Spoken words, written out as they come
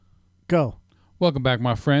Go. Welcome back,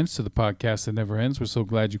 my friends, to the podcast that never ends. We're so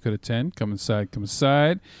glad you could attend. Come inside, come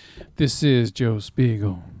inside. This is Joe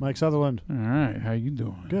Spiegel. Mike Sutherland. All right, how you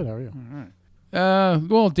doing? Good, how are you? All right.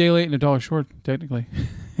 Well, a day late and a dollar short, technically.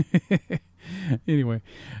 Anyway,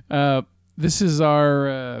 this is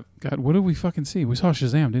our, God, what did we fucking see? We saw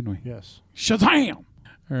Shazam, didn't we? Yes. Shazam!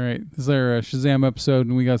 All right, this is our Shazam episode,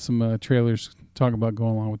 and we got some trailers to talk about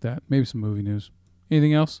going along with that. Maybe some movie news.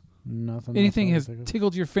 Anything else? Nothing. Anything has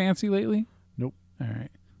tickled your fancy lately? Nope. All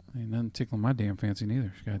right. Ain't nothing tickling my damn fancy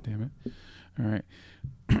neither. God damn it. All right.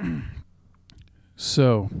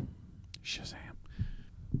 So, Shazam.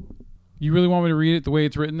 You really want me to read it the way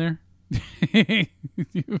it's written there? You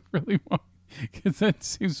really want? Because that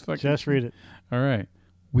seems fucking... Just read it. All right.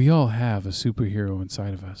 We all have a superhero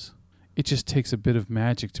inside of us. It just takes a bit of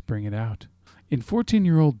magic to bring it out. In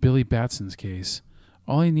 14-year-old Billy Batson's case,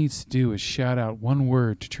 all he needs to do is shout out one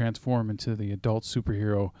word to transform into the adult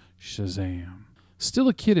superhero Shazam. Still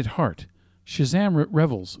a kid at heart, Shazam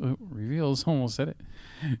reveals, almost said it.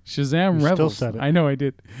 Shazam You revels. still said it. I know I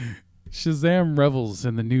did. Shazam revels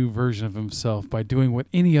in the new version of himself by doing what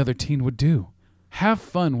any other teen would do. Have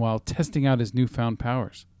fun while testing out his newfound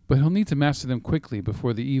powers. But he'll need to master them quickly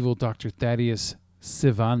before the evil Dr. Thaddeus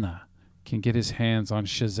Sivana can get his hands on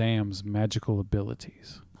Shazam's magical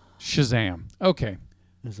abilities. Shazam. Okay.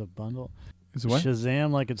 Is a bundle. Is what?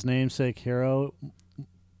 Shazam, like its namesake hero,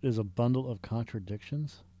 is a bundle of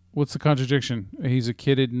contradictions. What's the contradiction? He's a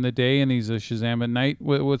kid in the day and he's a Shazam at night.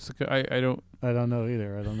 What's the? I don't. I don't know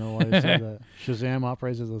either. I don't know why they said that. Shazam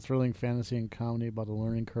operates as a thrilling fantasy and comedy about the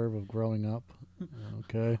learning curve of growing up.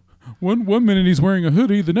 Okay. One minute he's wearing a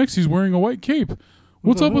hoodie, the next he's wearing a white cape.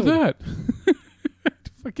 What's up with that? I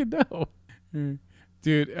fucking know,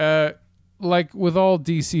 dude. Like with all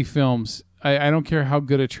DC films, I don't care how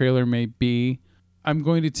good a trailer may be. I'm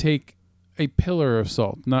going to take a pillar of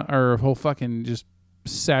salt, or a whole fucking just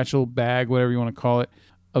satchel bag, whatever you want to call it,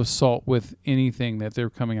 of salt with anything that they're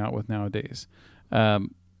coming out with nowadays.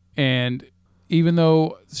 And even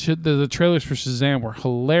though the trailers for Shazam were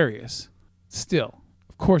hilarious, still,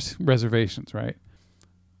 of course, reservations, right?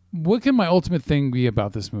 What can my ultimate thing be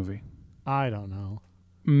about this movie? I don't know.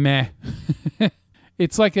 Meh.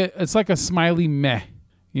 It's like a smiley meh.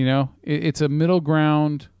 You know, it's a middle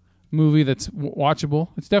ground movie that's watchable.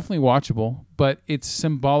 It's definitely watchable, but it's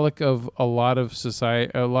symbolic of a lot of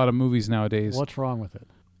movies nowadays. What's wrong with it?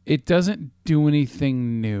 It doesn't do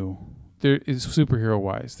anything new. There is superhero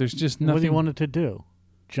wise. There's just nothing. What do you want it to do?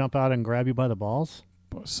 Jump out and grab you by the balls?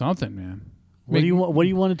 Something, man. What do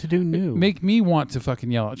you want it to do new? Make me want to fucking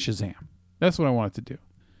yell at Shazam. That's what I want it to do.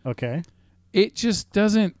 Okay. It just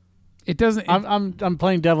doesn't. It doesn't. I'm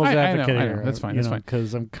playing devil's advocate I here. know. That's fine. That's fine.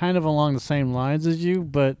 Because I'm kind of along the same lines as you,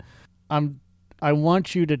 but I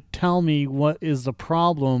want you to tell me what is the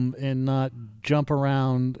problem and not jump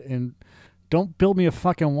around and don't build me a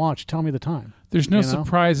fucking watch. Tell me the time. There's no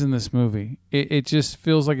surprise in this movie. It just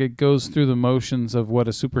feels like it goes through the motions of what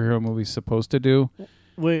a superhero movie is supposed to do.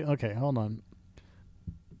 Wait, okay, hold on.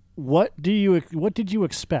 What did you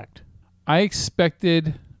expect? I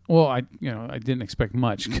expected. Well, I didn't expect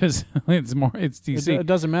much because it's DC. It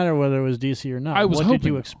doesn't matter whether it was DC or not. What did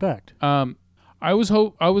you expect? I was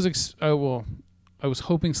hoping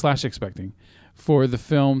 / expecting for the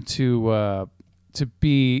film to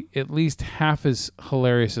be at least half as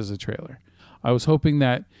hilarious as the trailer. I was hoping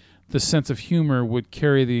that the sense of humor would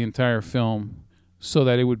carry the entire film so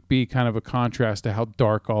that it would be kind of a contrast to how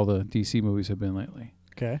dark all the DC movies have been lately.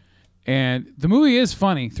 Okay. And the movie is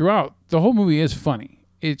funny throughout. The whole movie is funny.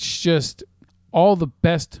 It's just all the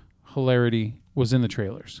best hilarity was in the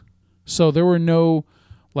trailers. So there were no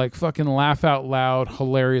like fucking laugh out loud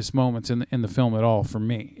hilarious moments in the film at all for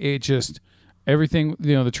me. It just everything,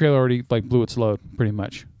 the trailer already like blew its load pretty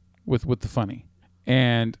much with the funny.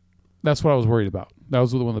 And that's what I was worried about. That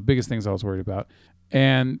was one of the biggest things I was worried about.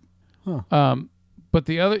 And but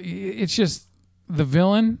the other, it's just the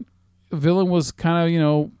villain was kind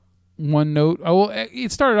of, one note. Oh, well,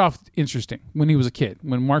 it started off interesting when he was a kid.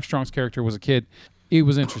 When Mark Strong's character was a kid, it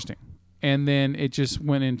was interesting. And then it just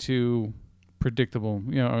went into predictable,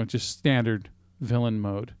 just standard villain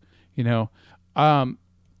mode.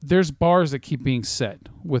 There's bars that keep being set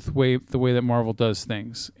with the way that Marvel does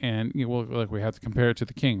things. And we have to compare it to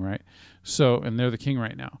the King, right? So, and they're the King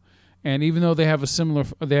right now. And even though they have a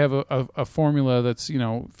formula that's,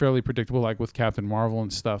 fairly predictable, like with Captain Marvel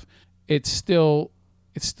and stuff, it's still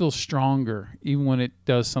stronger, even when it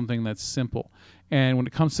does something that's simple. And when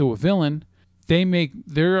it comes to a villain,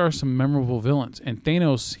 there are some memorable villains. And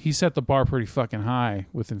Thanos, he set the bar pretty fucking high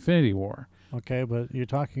with Infinity War. Okay, but you're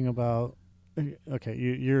talking about Okay,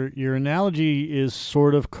 your analogy is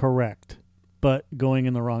sort of correct, but going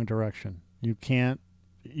in the wrong direction. You can't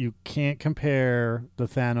compare the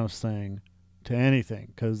Thanos thing to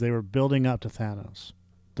anything because they were building up to Thanos.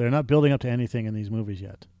 They're not building up to anything in these movies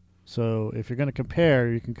yet. So if you're going to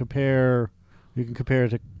compare, you can compare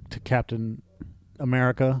to Captain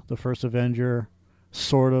America, the first Avenger,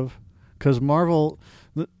 sort of, because Marvel's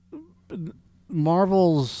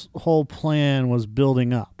whole plan was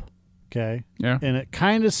building up. Okay. Yeah. And it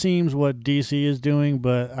kind of seems what DC is doing,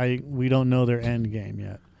 but we don't know their end game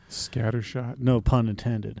yet. Scattershot. No pun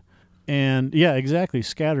intended. And yeah, exactly,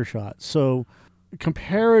 scattershot. So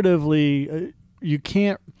comparatively, you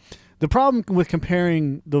can't. The problem with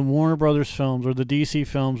comparing the Warner Brothers films or the DC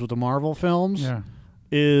films with the Marvel films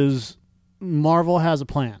is Marvel has a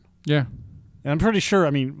plan. Yeah. And I'm pretty sure, I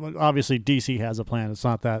mean, obviously DC has a plan. It's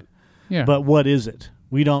not that. Yeah. But what is it?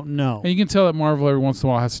 We don't know. And you can tell that Marvel every once in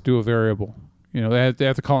a while has to do a variable. You know, they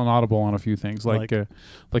have to call an audible on a few things, like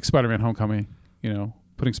Spider-Man Homecoming, you know,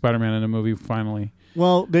 putting Spider-Man in a movie finally.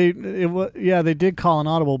 Well, they did call an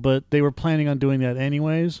audible, but they were planning on doing that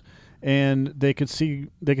anyways. And they could see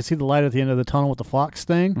the light at the end of the tunnel with the Fox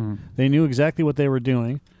thing. Mm-hmm. They knew exactly what they were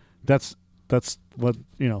doing. That's what,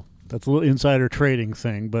 you know, that's a little insider trading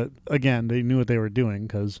thing. But again, they knew what they were doing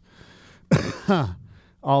because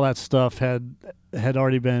all that stuff had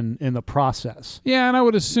already been in the process. Yeah, and I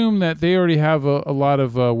would assume that they already have a lot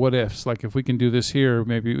of what ifs. Like, if we can do this here,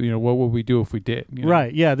 maybe, you know, what would we do if we did? You know?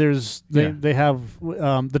 Right. Yeah. They have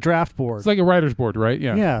the draft board. It's like a writer's board, right?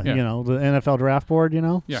 Yeah. Yeah. You know, the NFL draft board. You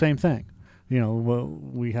know, same thing. You know,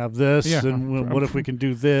 we have this, and what if we can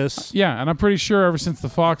do this? Yeah, and I'm pretty sure ever since the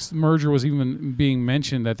Fox merger was even being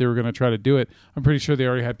mentioned that they were going to try to do it, I'm pretty sure they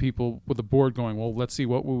already had people with the board going, well, let's see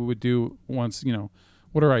what we would do once, you know,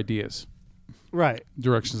 what are ideas? Right.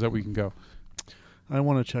 Directions that we can go. I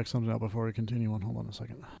want to check something out before we continue on. Hold on a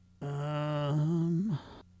second.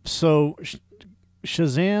 So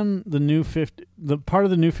Shazam, the part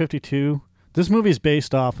of the New 52, this movie is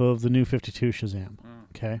based off of the New 52 Shazam.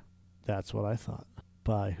 Okay. That's what I thought.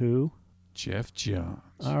 By who? Jeff Johns.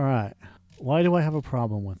 All right. Why do I have a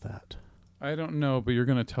problem with that? I don't know, but you're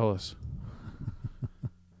going to tell us.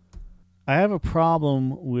 I have a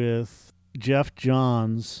problem with Jeff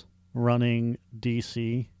Johns running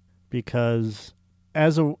DC because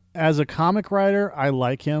as a comic writer, I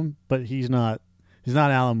like him, but he's not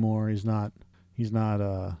Alan Moore. He's not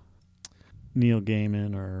Neil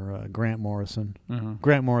Gaiman or Grant Morrison. Uh-huh.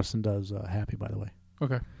 Grant Morrison does Happy, by the way.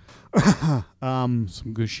 Okay.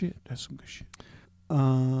 Some good shit. That's some good shit.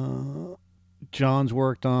 Johns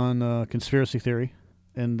worked on Conspiracy Theory,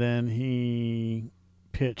 and then he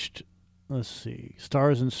pitched, let's see,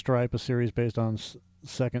 Stars and Stripe, a series based on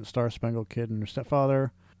second Star Spangled Kid and her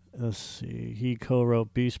stepfather. Let's see, he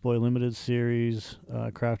co-wrote Beast Boy Limited series,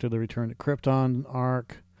 crafted the Return to Krypton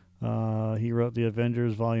arc. He wrote the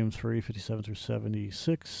Avengers Volumes 3, 57 through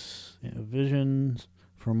 76, Visions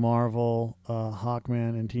for Marvel,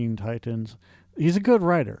 Hawkman, and Teen Titans. He's a good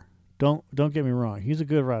writer. Don't get me wrong. He's a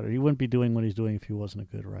good writer. He wouldn't be doing what he's doing if he wasn't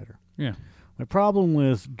a good writer. Yeah. My problem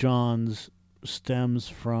with Johns stems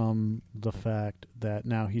from the fact that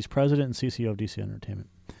now he's president and CCO of DC Entertainment.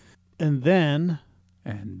 And then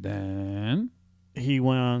he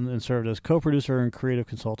went on and served as co-producer and creative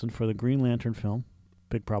consultant for the Green Lantern film.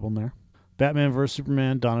 Big problem there. Batman vs.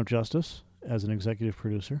 Superman, Dawn of Justice as an executive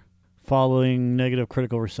producer. Following negative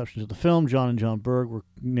critical reception to the film, John and John Berg were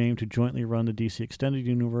named to jointly run the DC Extended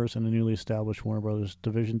Universe and the newly established Warner Brothers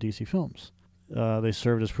division DC Films. They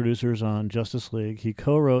served as producers on Justice League. He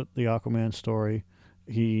co-wrote the Aquaman story.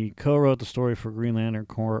 He co-wrote the story for Green Lantern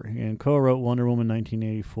Corps and co-wrote Wonder Woman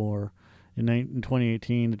 1984. In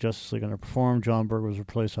 2018, the Justice League underperformed. John Berg was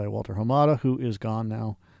replaced by Walter Hamada, who is gone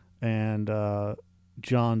now. And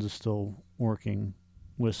Johns is still working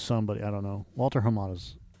with somebody. I don't know. Walter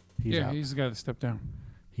Hamada's... He's the guy that stepped down.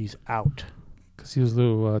 He's out. Because he was a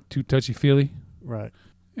little too touchy-feely. Right.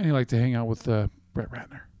 And he liked to hang out with Brett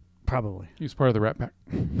Ratner. Probably. He was part of the Rat Pack.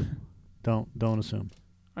 Don't assume.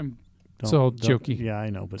 It's all jokey. Yeah,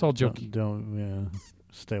 I know. But it's all jokey. Don't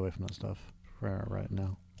stay away from that stuff right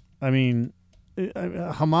now. I mean,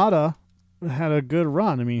 Hamada had a good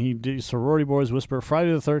run. I mean, he did Sorority Boys Whisper,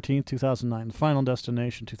 Friday the 13th, 2009, The Final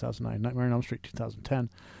Destination, 2009, Nightmare on Elm Street, 2010.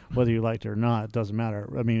 Whether you liked it or not, it doesn't matter.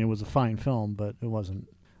 I mean, it was a fine film, but it wasn't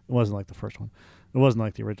like the first one. It wasn't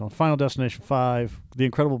like the original. Final Destination 5, The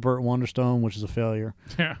Incredible Burt Wonderstone, which is a failure.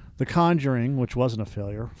 Yeah. The Conjuring, which wasn't a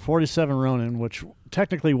failure. 47 Ronin, which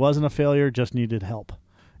technically wasn't a failure, just needed help.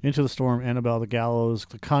 Into the Storm, Annabelle the Gallows,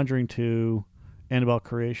 The Conjuring 2, Annabelle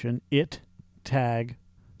Creation, It, Tag.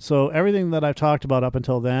 So everything that I've talked about up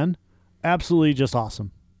until then, absolutely just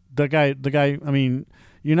awesome. The guy. I mean,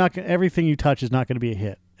 you're not everything you touch is not going to be a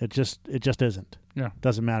hit. It just isn't. Yeah.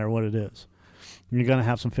 Doesn't matter what it is. You're going to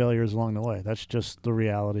have some failures along the way. That's just the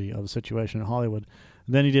reality of the situation in Hollywood.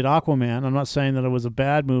 Then he did Aquaman. I'm not saying that it was a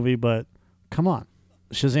bad movie, but come on.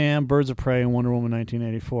 Shazam, Birds of Prey, and Wonder Woman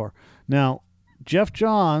 1984. Now, Jeff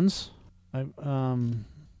Johns, I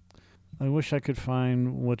wish I could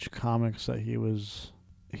find which comics that he was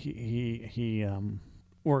he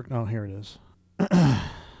worked. Oh, here it is.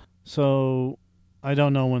 So I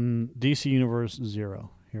don't know when DC Universe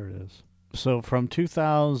 0. Here it is. So from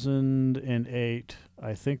 2008,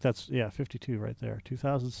 I think that's 52 right there.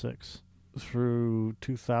 2006 through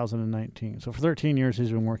 2019. So for 13 years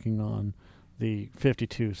he's been working on the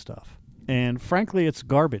 52 stuff. And frankly, it's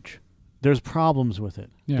garbage. There's problems with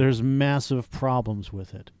it. Yeah. There's massive problems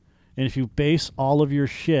with it. And if you base all of your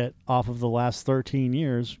shit off of the last 13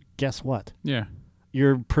 years, guess what? Yeah.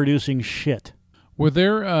 You're producing shit. Were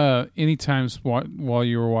there any times while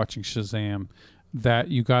you were watching Shazam that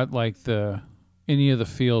you got like any of the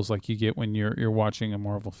feels like you get when you're watching a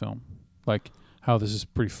Marvel film? Like how this is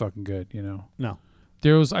pretty fucking good, you know? No.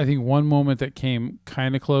 There was, I think, one moment that came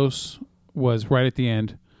kind of close was right at the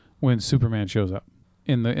end when Superman shows up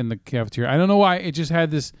in the cafeteria. I don't know why. It just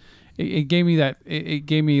had this. It gave me that. It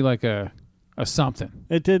gave me like a something.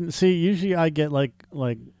 It didn't. See, usually I get like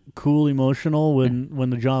cool emotional when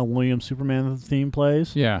the John Williams Superman theme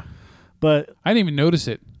plays. Yeah. But I didn't even notice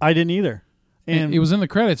it. I didn't either. And it was in the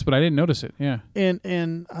credits, but I didn't notice it. Yeah.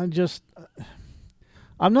 And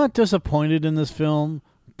I'm not disappointed in this film,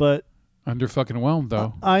 but under fucking whelmed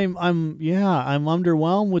though. I'm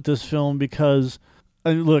underwhelmed with this film because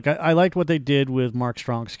look, I liked what they did with Mark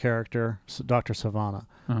Strong's character, Dr. Savannah.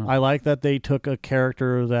 Uh-huh. I like that they took a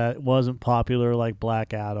character that wasn't popular like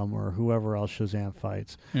Black Adam or whoever else Shazam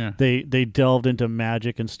fights. Yeah. They delved into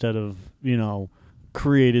magic instead of,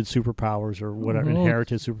 created superpowers or whatever,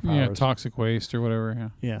 inherited superpowers. Yeah, toxic waste or whatever, yeah.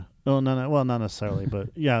 Yeah. Well, not necessarily,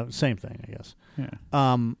 but yeah, same thing, I guess. Yeah.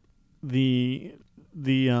 The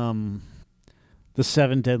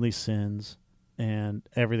 7 deadly sins and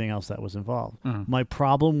everything else that was involved. Uh-huh. My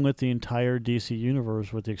problem with the entire DC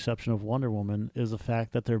universe, with the exception of Wonder Woman, is the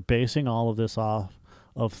fact that they're basing all of this off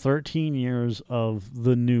of 13 years of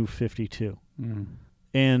the new 52. Mm.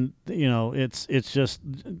 And, it's just,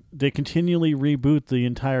 they continually reboot the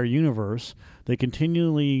entire universe. They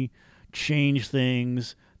continually change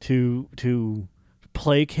things to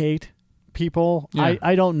placate people. Yeah.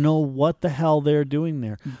 I don't know what the hell they're doing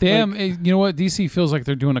there. Damn, you know what? DC feels like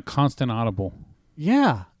they're doing a constant audible.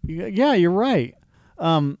 Yeah, you're right.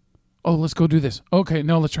 Oh, let's go do this. Okay,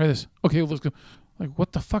 no, let's try this. Okay, let's go. Like,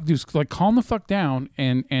 what the fuck, dude? Like, calm the fuck down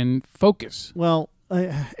and focus. Well,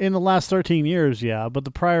 in the last 13 years, yeah, but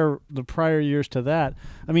the prior years to that,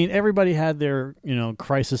 I mean, everybody had their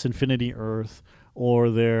Crisis Infinity Earth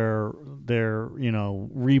or their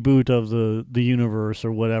reboot of the universe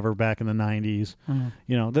or whatever back in the 90s.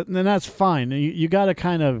 Mm-hmm. Then that's fine. You got to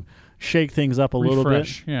kind of shake things up a little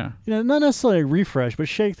bit. Yeah. Not necessarily refresh, but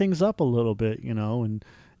shake things up a little bit.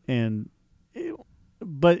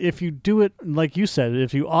 But if you do it like you said,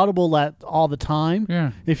 if you audible that all the time,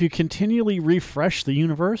 yeah. If you continually refresh the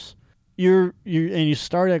universe, you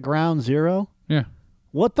start at ground zero. Yeah.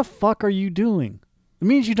 What the fuck are you doing? It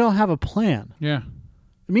means you don't have a plan. Yeah.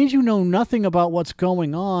 It means you know nothing about what's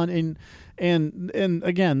going on. And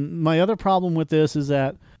again, my other problem with this is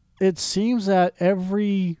that it seems that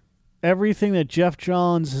everything that Jeff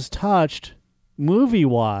Johns has touched,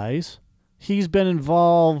 movie-wise, he's been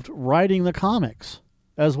involved writing the comics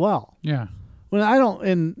as well. Yeah. Well, I don't,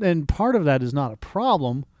 and part of that is not a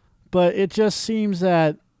problem, but it just seems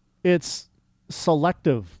that it's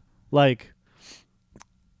selective. Like,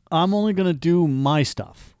 I'm only going to do my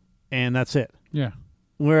stuff, and that's it. Yeah.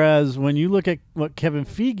 Whereas when you look at what Kevin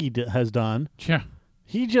Feige has done, yeah,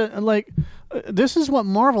 he just, this is what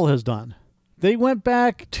Marvel has done. They went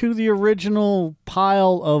back to the original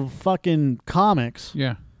pile of fucking comics.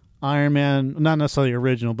 Yeah. Iron Man, not necessarily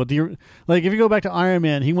original, but if you go back to Iron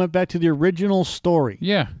Man, he went back to the original story.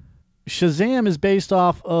 Yeah. Shazam is based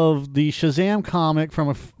off of the Shazam comic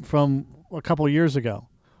from a couple of years ago,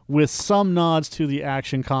 with some nods to the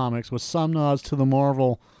Action Comics, with some nods to the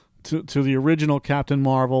Marvel, to the original Captain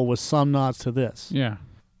Marvel, with some nods to this. Yeah.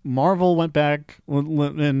 Marvel went back,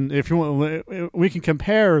 and if you want, we can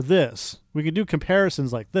compare this. We can do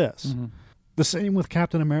comparisons like this. Mm-hmm. The same with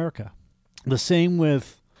Captain America. The same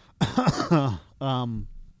with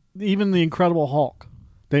even the Incredible Hulk.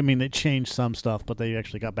 They changed some stuff, but they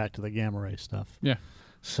actually got back to the gamma ray stuff. Yeah.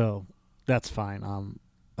 So that's fine.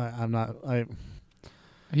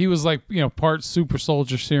 He was like, part super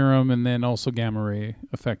soldier serum and then also gamma ray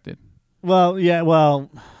affected. Well, yeah,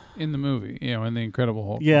 in the movie, in the Incredible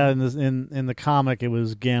Hulk. Yeah, in the comic it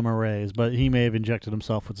was gamma rays, but he may have injected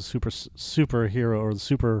himself with the superhero or the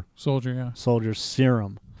super soldier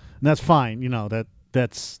serum, and that's fine.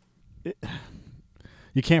 That's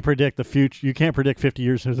you can't predict the future. You can't predict 50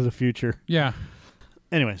 years into the future. Yeah.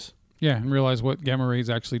 Anyways. Yeah, and realize what gamma rays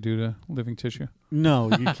actually do to living tissue. No,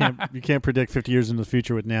 you can't. You can't predict 50 years into the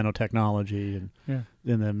future with nanotechnology and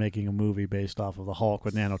then making a movie based off of the Hulk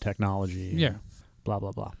with nanotechnology. Yeah. Blah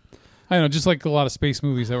blah blah. I know, just like a lot of space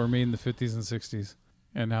movies that were made in the 50s and 60s,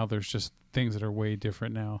 and now there's just things that are way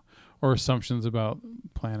different now, or assumptions about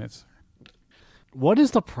planets. What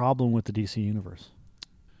is the problem with the DC universe?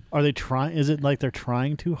 Are they trying? Is it like they're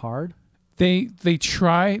trying too hard? They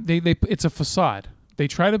try. They it's a facade. They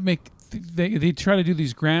try to make. They try to do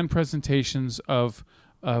these grand presentations of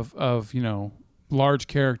large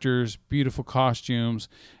characters, beautiful costumes,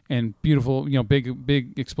 and beautiful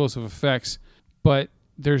big explosive effects, but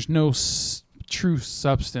there's no true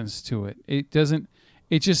substance to it. It doesn't.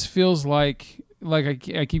 It just feels like I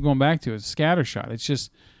keep going back to it. It's scattershot. It's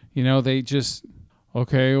just they just.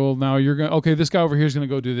 Okay, well now you're gonna. Okay, this guy over here is gonna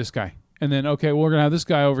go do this guy, and then okay, well, we're gonna have this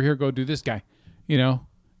guy over here go do this guy.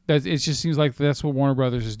 That it just seems like that's what Warner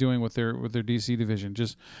Brothers is doing with their DC division.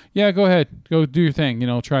 Just go ahead, go do your thing.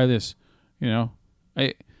 Try this.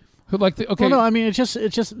 Okay. Well, no, I mean it's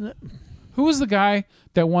just. Who was the guy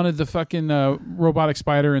that wanted the fucking robotic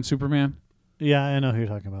spider in Superman? Yeah, I know who you're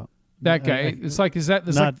talking about. That guy. It's like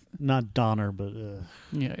not Donner, but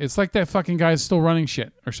yeah, it's like that fucking guy's still running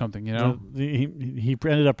shit or something. He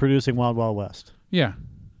ended up producing Wild Wild West. Yeah,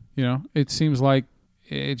 it seems like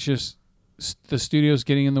it's just the studio's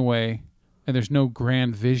getting in the way, and there's no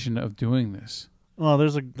grand vision of doing this. Well,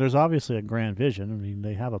 there's obviously a grand vision. I mean,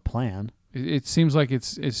 they have a plan. It seems like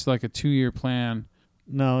it's like a 2-year plan.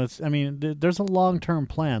 No, there's a long-term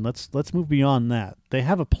plan. Let's move beyond that. They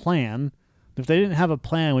have a plan. If they didn't have a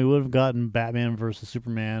plan, we would have gotten Batman versus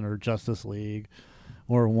Superman or Justice League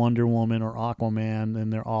or Wonder Woman or Aquaman,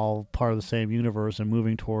 and they're all part of the same universe and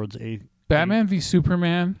moving towards Batman v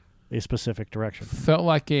Superman. A specific direction. Felt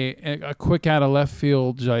like a quick out of left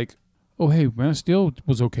field, like, oh, hey, Man of Steel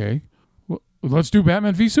was okay. Well, let's do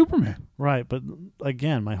Batman v Superman. Right, but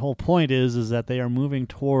again, my whole point is that they are moving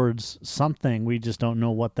towards something. We just don't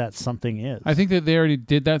know what that something is. I think that they already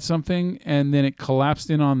did that something, and then it collapsed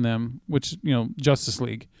in on them, which, Justice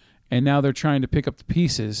League. And now they're trying to pick up the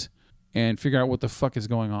pieces and figure out what the fuck is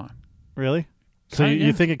going on. Really? So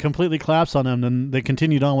you think it completely collapsed on them, then they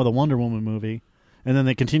continued on with a Wonder Woman movie, and then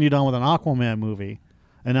they continued on with an Aquaman movie,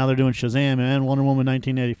 and now they're doing Shazam and Wonder Woman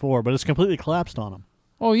 1984, but it's completely collapsed on them.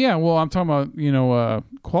 Oh, yeah. Well, I'm talking about,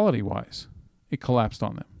 quality-wise. It collapsed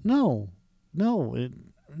on them. No.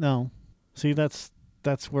 See, that's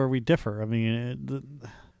where we differ. I mean,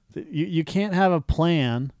 you can't have a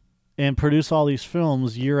plan and produce all these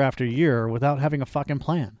films year after year without having a fucking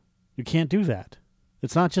plan. You can't do that.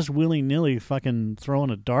 It's not just willy-nilly fucking throwing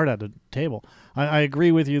a dart at a table. I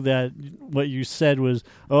agree with you that what you said was,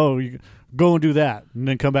 you go and do that and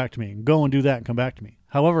then come back to me. Go and do that and come back to me.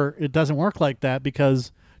 However, it doesn't work like that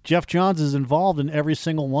because Jeff Johns is involved in every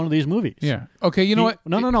single one of these movies. Yeah. Okay, you know what?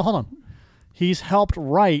 No, hold on. He's helped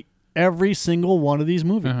write every single one of these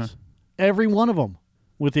movies. Uh-huh. Every one of them.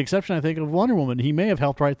 With the exception, I think, of Wonder Woman. He may have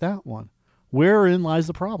helped write that one. Wherein lies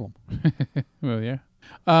the problem? Well, yeah.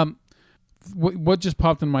 What just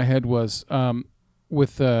popped in my head was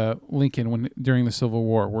with Lincoln during the Civil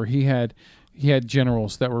War, where he had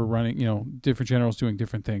generals that were running, different generals doing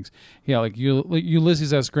different things. Yeah, like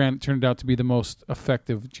Ulysses S. Grant turned out to be the most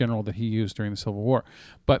effective general that he used during the Civil War.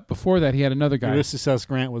 But before that, he had another guy. Ulysses S.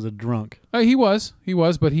 Grant was a drunk. He was,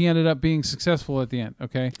 but he ended up being successful at the end.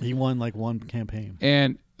 Okay, he won like one campaign,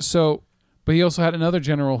 and so. But he also had another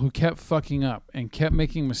general who kept fucking up and kept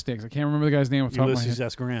making mistakes. I can't remember the guy's name. Ulysses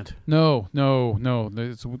S. Grant. No.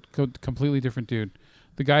 It's a completely different dude.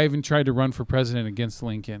 The guy even tried to run for president against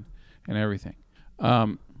Lincoln and everything.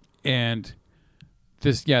 And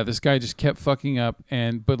this guy just kept fucking up.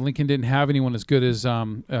 But Lincoln didn't have anyone as good as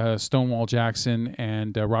Stonewall Jackson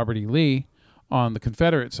and Robert E. Lee on the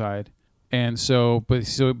Confederate side. And but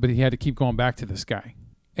he had to keep going back to this guy.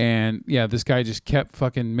 And this guy just kept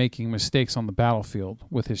fucking making mistakes on the battlefield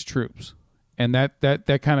with his troops, and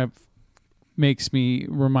that kind of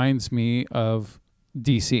reminds me of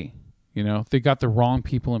DC. They got the wrong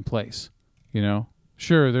people in place.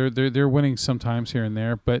 Sure, they're winning sometimes here and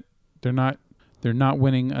there, but they're not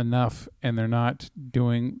winning enough, and they're not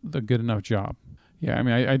doing the good enough job. Yeah, I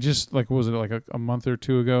mean, I just, like, what was it, like a month or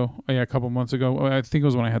two ago? Oh, yeah, a couple months ago. I think it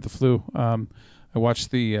was when I had the flu. I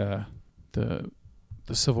watched the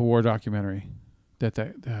Civil War documentary.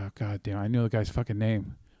 God damn, I know the guy's fucking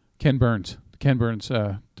name. Ken Burns. Ken Burns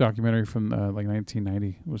documentary from like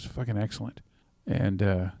 1990 was fucking excellent, and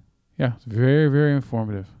yeah, it's very, very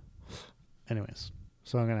informative. Anyways,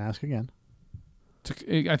 so I'm gonna ask again.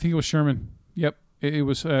 I think it was Sherman. Yep, it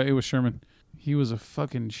was Sherman. He was a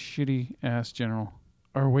fucking shitty ass general.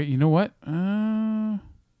 Or wait, you know what? You know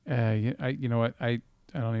what? I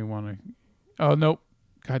don't even want to. Oh nope.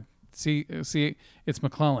 God, see, it's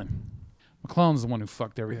McClellan. McClellan's the one who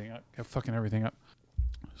fucked everything up, kept fucking everything up.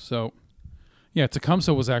 So, yeah,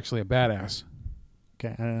 Tecumseh was actually a badass.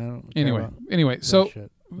 Okay. Anyway, so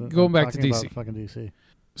going back to DC. Fucking DC.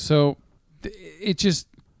 So, it just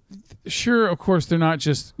sure, of course, they're not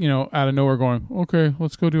just out of nowhere going, okay,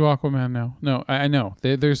 let's go do Aquaman now. No, I know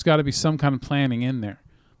there's got to be some kind of planning in there,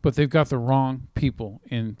 but they've got the wrong people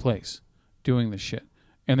in place doing this shit,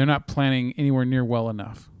 and they're not planning anywhere near well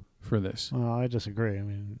enough for this. Well, I disagree. I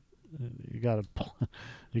mean, you got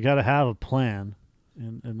to have a plan,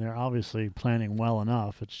 and they're obviously planning well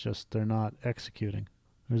enough. It's just they're not executing.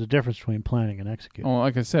 There's a difference between planning and executing. Well,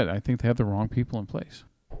 like I said, I think they have the wrong people in place.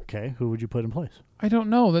 Okay, who would you put in place? I don't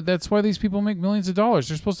know. That's why these people make millions of dollars.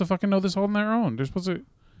 They're supposed to fucking know this all on their own. They're supposed to.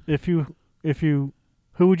 Who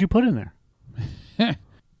would you put in there?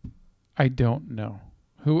 I don't know.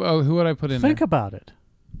 Who would I put in there? Think about it.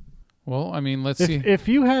 Well, I mean, let's see. If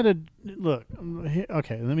you had a look,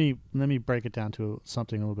 okay, let me break it down to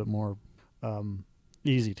something a little bit more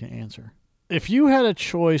easy to answer. If you had a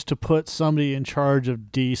choice to put somebody in charge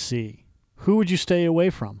of DC, who would you stay away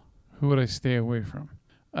from? Who would I stay away from?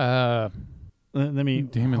 Let me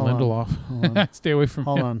Damon Lindelof. Stay away from him.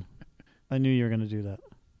 Hold on. I knew you were going to do that.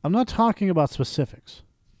 I'm not talking about specifics.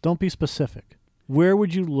 Don't be specific. Where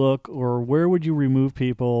would you look, or where would you remove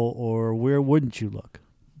people, or where wouldn't you look?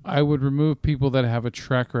 I would remove people that have a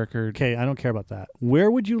track record. Okay, I don't care about that. Where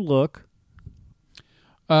would you look?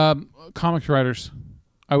 Comics writers.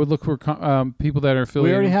 I would look for people that are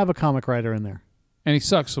affiliated. We already have a comic writer in there. And he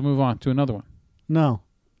sucks, so move on to another one. No.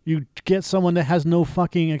 You get someone that has no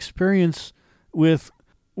fucking experience with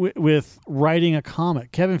writing a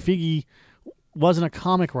comic. Kevin Feige wasn't a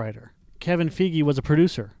comic writer. Kevin Feige was a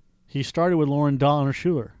producer. He started with Lauren Donner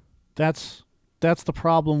Schuler. That's the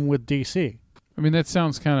problem with DC. I mean, that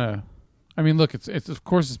sounds kind of. I mean, look, it's of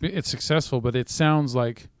course it's successful, but it sounds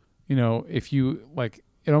like if you like,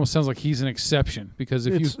 it almost sounds like he's an exception because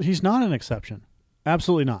he's not an exception,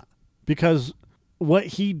 absolutely not, because what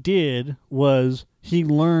he did was he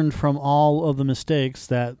learned from all of the mistakes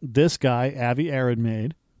that this guy Avi Arad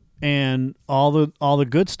made, and all the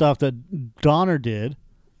good stuff that Donner did,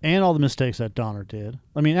 and all the mistakes that Donner did.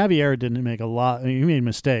 I mean, Avi Arad didn't make a lot. I mean, he made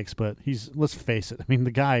mistakes, but let's face it. I mean,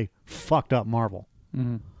 the guy fucked up Marvel.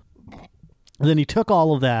 Mm-hmm. And then he took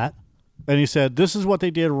all of that, and he said, this is what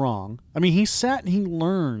they did wrong. I mean, he sat and he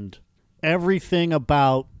learned everything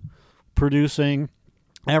about producing,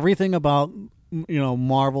 everything about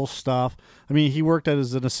Marvel stuff. I mean, he worked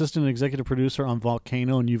as an assistant executive producer on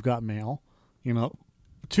Volcano and You've Got Mail.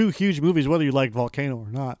 Two huge movies, whether you like Volcano or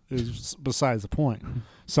not, is besides the point.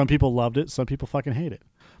 Some people loved it, some people fucking hate it.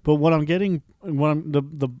 But the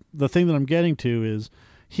thing that I'm getting to is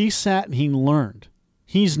he sat and he learned.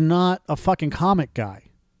 He's not a fucking comic guy.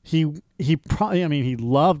 He went to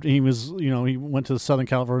the Southern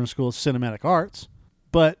California School of Cinematic Arts,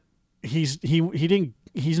 but he's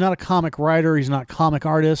not a comic writer, he's not a comic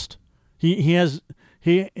artist. His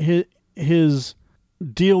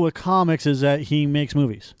deal with comics is that he makes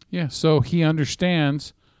movies. Yeah, so he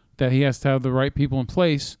understands that he has to have the right people in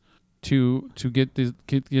place to get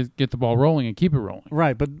the ball rolling and keep it rolling.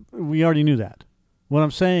 Right, but we already knew that. What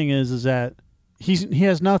I'm saying is that he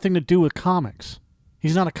has nothing to do with comics.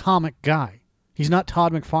 He's not a comic guy. He's not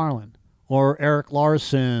Todd McFarlane or Eric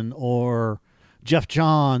Larson or Jeff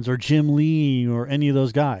Johns or Jim Lee or any of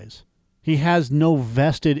those guys. He has no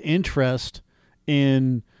vested interest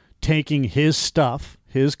in taking his stuff,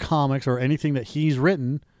 his comics, or anything that he's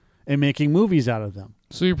written and making movies out of them.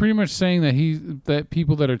 So you're pretty much saying that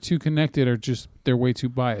people that are too connected are just, they're way too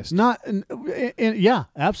biased. Yeah,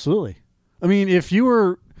 absolutely. I mean, if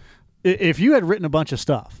you had written a bunch of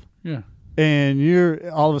stuff, yeah, and you're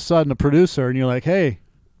all of a sudden a producer and you're like, hey,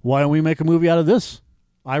 why don't we make a movie out of this?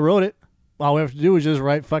 I wrote it. All we have to do is just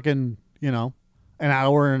write fucking, an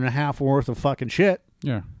hour and a half worth of fucking shit.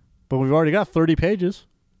 Yeah. But we've already got 30 pages.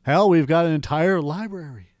 Hell, we've got an entire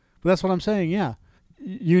library. But that's what I'm saying, yeah.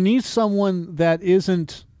 You need someone that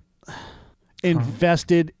isn't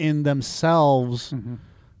invested in themselves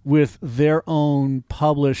with their own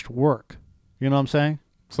published work. You know what I'm saying?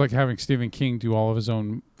 It's like having Stephen King do all of his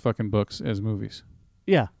own fucking books as movies.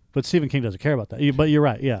 Yeah, but Stephen King doesn't care about that. But you're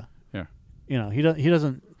right. Yeah. Yeah. He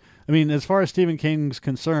doesn't. I mean, as far as Stephen King's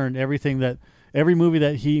concerned, every movie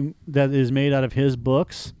that is made out of his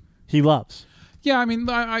books, he loves. Yeah, I mean,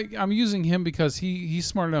 I'm using him because he's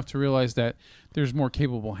smart enough to realize that there's more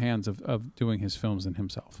capable hands of doing his films than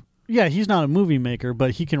himself. Yeah, he's not a movie maker,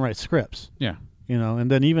 but he can write scripts. Yeah.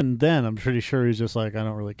 And then even then, I'm pretty sure he's just like, I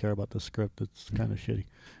don't really care about the script. It's kind of shitty.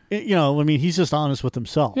 I mean, he's just honest with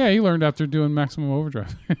himself. Yeah, he learned after doing Maximum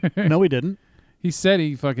Overdrive. No, he didn't. He said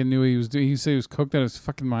he fucking knew he was doing. He said he was coked out of his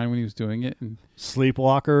fucking mind when he was doing it. And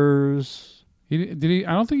Sleepwalkers. He?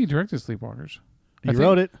 I don't think he directed Sleepwalkers. He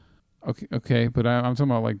wrote it. Okay, but I'm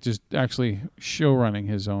talking about like just actually show running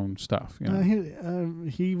his own stuff. You know?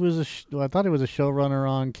 He was I thought he was a showrunner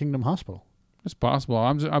on Kingdom Hospital. It's possible.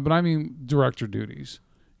 But I mean director duties.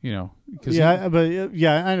 I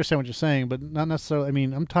understand what you're saying, but not necessarily. I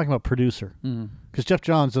mean, I'm talking about producer because Jeff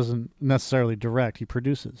Johns doesn't necessarily direct; he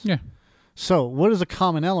produces. Yeah. So, what is a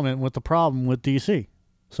common element with the problem with DC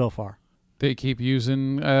so far? They keep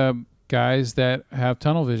using guys that have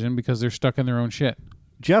tunnel vision because they're stuck in their own shit.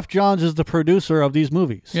 Jeff Johns is the producer of these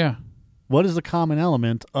movies. Yeah. What is the common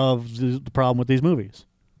element of the problem with these movies?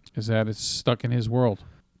 Is that it's stuck in his world.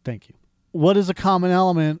 Thank you. What is a common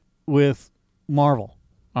element with Marvel?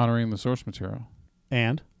 Honoring the source material.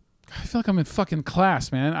 And? I feel like I'm in fucking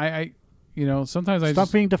class, man. I sometimes I stop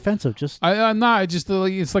being defensive. I'm not.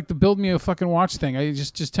 It's like the build me a fucking watch thing.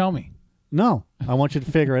 Just tell me. No, I want you to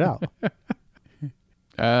figure it out.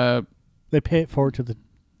 They pay it forward to the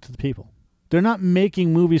people. They're not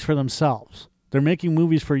making movies for themselves. They're making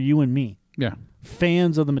movies for you and me. Yeah.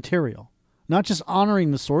 Fans of the material. Not just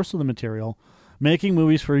honoring the source of the material, making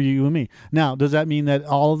movies for you and me. Now, does that mean that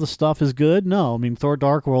all of the stuff is good? No. I mean, Thor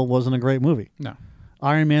Dark World wasn't a great movie. No.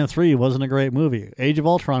 Iron Man 3 wasn't a great movie. Age of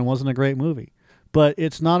Ultron wasn't a great movie. But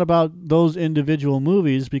it's not about those individual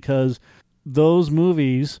movies because those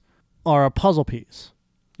movies are a puzzle piece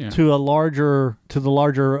to the larger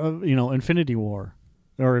Infinity War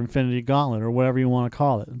or Infinity Gauntlet or whatever you want to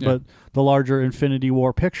call it. Yeah. But the larger Infinity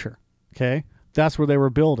War picture, okay? That's where they were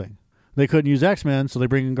building. They couldn't use X-Men, so they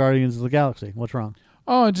bring in Guardians of the Galaxy. What's wrong?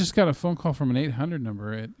 Oh, I just got a phone call from an 800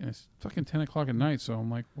 number. It's fucking 10 o'clock at night, so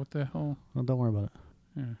I'm like, what the hell? Well, don't worry about it.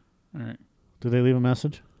 Yeah. All right. Did they leave a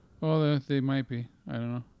message? Well, they might be. I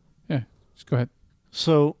don't know. Yeah. Just go ahead.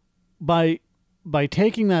 So by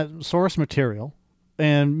taking that source material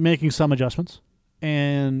and making some adjustments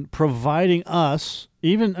and providing us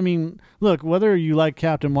look, whether you like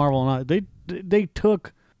Captain Marvel or not, they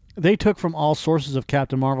took from all sources of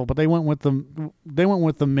Captain Marvel, but they went with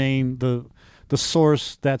the main the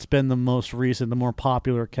source that's been the most recent, the more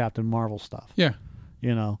popular Captain Marvel stuff. Yeah.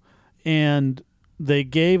 And they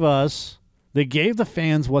gave the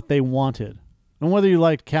fans what they wanted. And whether you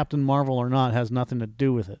liked Captain Marvel or not has nothing to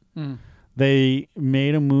do with it. Mm. They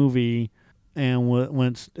made a movie and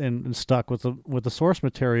went and stuck with the source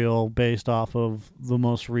material based off of the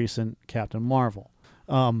most recent Captain Marvel.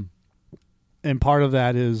 And part of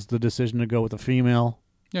that is the decision to go with a female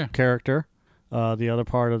character. The other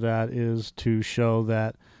part of that is to show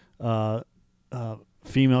that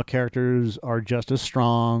female characters are just as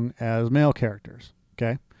strong as male characters.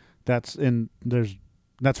 Okay, that's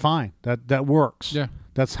fine. That works. Yeah,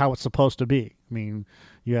 that's how it's supposed to be. I mean,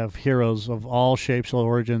 you have heroes of all shapes,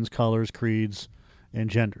 origins, colors, creeds, and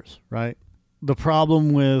genders. Right. The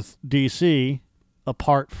problem with DC,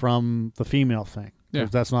 apart from the female thing,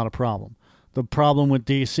 that's not a problem. The problem with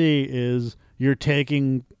DC is you're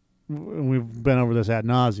taking, we've been over this ad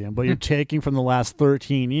nauseum, but you're taking from the last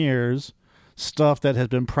 13 years stuff that has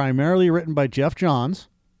been primarily written by Jeff Johns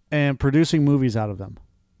and producing movies out of them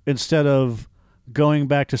instead of going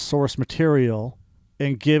back to source material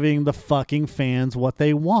and giving the fucking fans what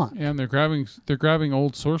they want. And they're grabbing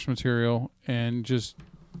old source material and just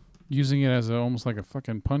using it as almost like a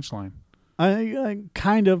fucking punchline. I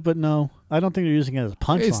kind of, but no. I don't think they're using it as a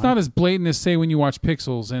punchline. It's not as blatant as, say, when you watch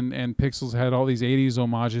Pixels, and Pixels had all these 80s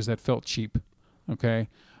homages that felt cheap, okay?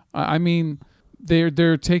 I mean,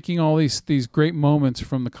 they're taking all these great moments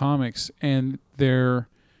from the comics, and they're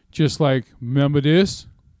just like, remember this?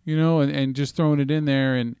 And just throwing it in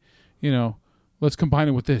there, and, let's combine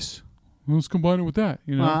it with this. Let's combine it with that,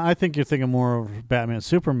 I think you're thinking more of Batman,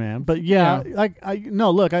 Superman, but I'm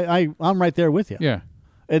right there with you. Yeah.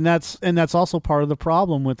 And that's also part of the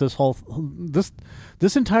problem with this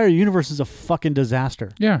entire universe is a fucking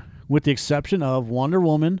disaster. Yeah. With the exception of Wonder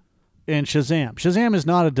Woman and Shazam. Shazam is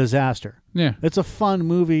not a disaster. Yeah. It's a fun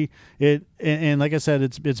movie. And like I said,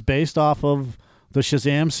 it's based off of the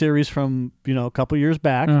Shazam series from, a couple years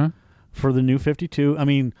back. Uh-huh. for the New 52. I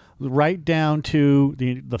mean, right down to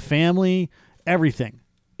the family, everything.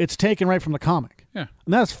 It's taken right from the comic. Yeah,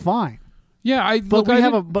 and that's fine. Yeah,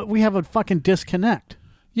 but we have a fucking disconnect.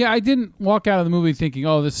 Yeah, I didn't walk out of the movie thinking,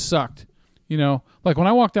 "Oh, this sucked." You know, like when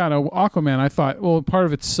I walked out of Aquaman, I thought, well, part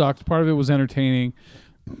of it sucked, part of it was entertaining.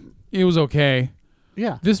 It was okay.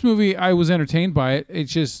 Yeah. This movie, I was entertained by it. It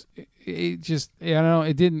just, I don't know,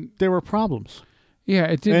 it didn't. There were problems. Yeah,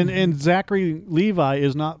 it didn't. And Zachary Levi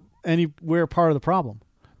is not anywhere part of the problem.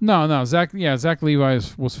 No, Zach Levi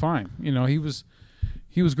was fine. You know, he was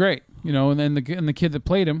great. You know, and then the kid that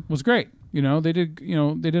played him was great. You know, they did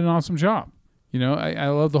an awesome job. You know, I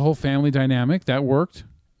love the whole family dynamic that worked.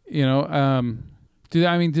 You know,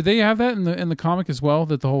 did they have that in the comic as well?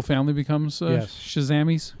 That the whole family becomes yes.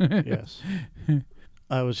 Shazamis? Yes.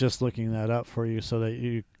 I was just looking that up for you so that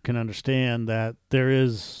you can understand that there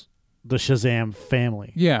is the Shazam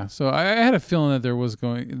family. Yeah. So I had a feeling that there was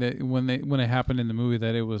that when it happened in the movie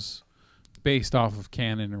that it was based off of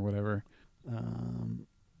canon or whatever.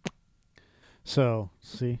 So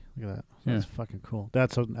see, look at that. That's fucking cool.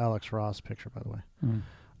 That's an Alex Ross picture, by the way.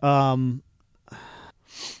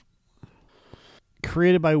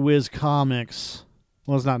 Created by Wiz Comics.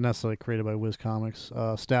 Well, it's not necessarily created by Wiz Comics.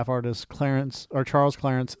 Staff artist Charles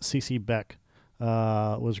Clarence C.C. Beck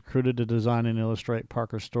was recruited to design and illustrate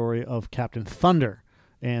Parker's story of Captain Thunder,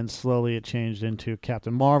 and slowly it changed into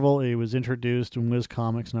Captain Marvel. He was introduced in Wiz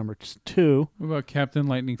Comics number 2. What about Captain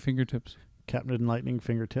Lightning Fingertips? Captain Lightning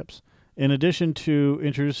Fingertips. In addition to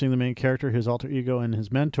introducing the main character, his alter ego, and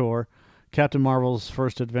his mentor, Captain Marvel's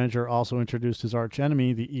first adventure also introduced his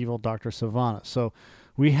archenemy, the evil Dr. Sivana. So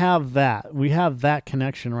we have that. We have that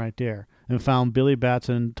connection right there. And found Billy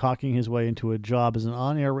Batson talking his way into a job as an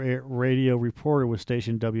on-air radio reporter with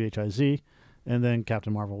station WHIZ. And then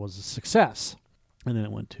Captain Marvel was a success. And then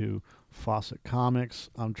it went to Fawcett Comics.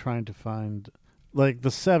 I'm trying to find... Like, the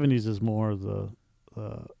 70s is more the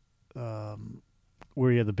where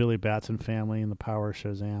you had the Billy Batson family and the power of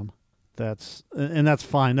Shazam. That's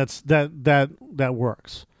fine. That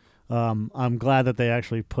works. I'm glad that they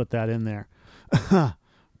actually put that in there.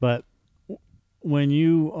 But when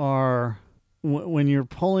you're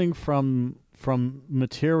pulling from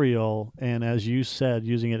material and, as you said,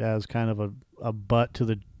 using it as kind of a butt to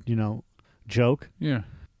the joke, yeah,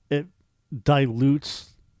 it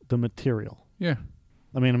dilutes the material. Yeah.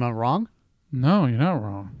 I mean, am I wrong? No, you're not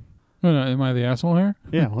wrong. Am I the asshole here?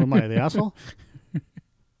 Yeah. Well, am I the asshole?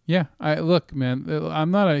 Yeah, look, man. I'm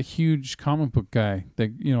not a huge comic book guy. That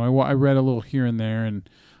I read a little here and there, and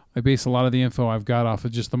I base a lot of the info I've got off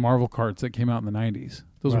of just the Marvel cards that came out in the '90s.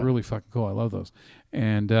 Those are really fucking cool. I love those.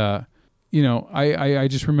 And I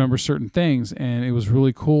just remember certain things, and it was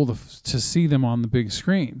really cool to see them on the big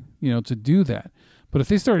screen. To do that. But if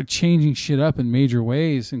they started changing shit up in major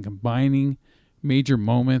ways and combining major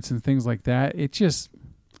moments and things like that, it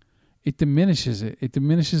diminishes it. It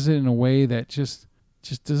diminishes it in a way that just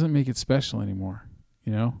doesn't make it special anymore.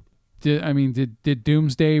 Did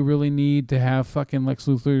Doomsday really need to have fucking Lex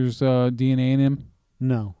Luthor's DNA in him?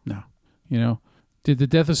 No. Did the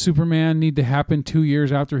death of Superman need to happen 2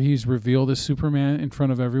 years after he's revealed as Superman in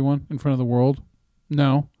front of everyone, in front of the world?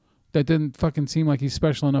 No. That didn't fucking seem like he's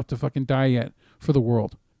special enough to fucking die yet for the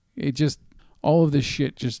world. It just, all of this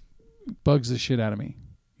shit just bugs the shit out of me,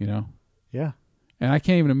 Yeah. And I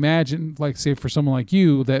can't even imagine, like, say, for someone like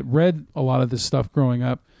you that read a lot of this stuff growing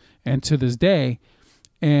up and to this day,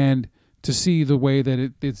 and to see the way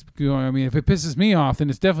that it's going. I mean, if it pisses me off,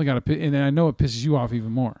 then it's definitely got to, and I know it pisses you off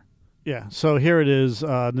even more. Yeah. So here it is,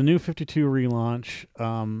 the New 52 relaunch.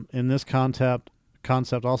 In this concept,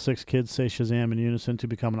 all 6 kids say Shazam in unison to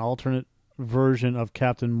become an alternate version of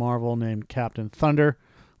Captain Marvel named Captain Thunder,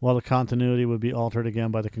 while the continuity would be altered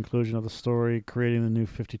again by the conclusion of the story, creating the New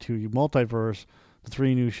 52 multiverse. The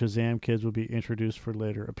 3 new Shazam kids will be introduced for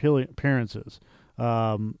later appearances.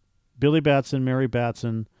 Billy Batson, Mary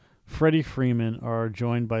Batson, Freddie Freeman are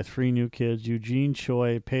joined by 3 new kids, Eugene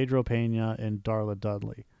Choi, Pedro Pena, and Darla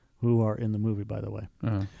Dudley, who are in the movie, by the way.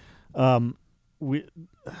 Uh-huh.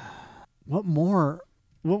 What more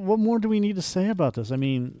do we need to say about this? I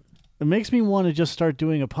mean, it makes me want to just start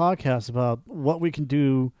doing a podcast about what we can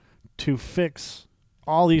do to fix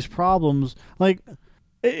all these problems. Like,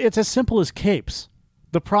 it's as simple as capes.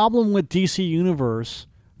 The problem with DC Universe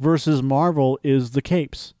versus Marvel is the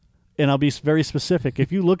capes. And I'll be very specific.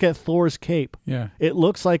 If you look at Thor's cape, it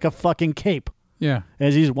looks like a fucking cape. Yeah.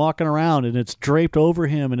 As he's walking around, and it's draped over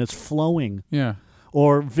him and it's flowing. Yeah.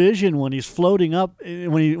 Or Vision when he's floating up,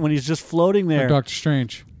 when he's just floating there. Or Doctor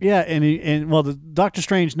Strange. Yeah, and the Doctor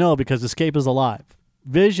Strange, no, because his cape is alive.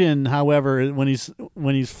 Vision, however, when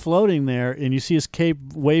when he's floating there and you see his cape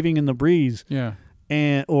waving in the breeze, Yeah.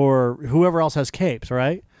 or whoever else has capes,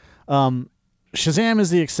 right? Shazam is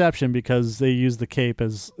the exception because they use the cape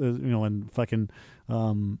as when fucking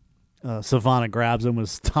Savannah grabs him,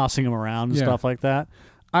 was tossing him around and stuff like that.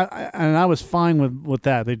 I was fine with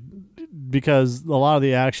that. Because a lot of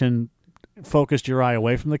the action focused your eye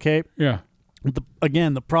away from the cape. Yeah.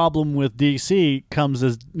 Again, the problem with DC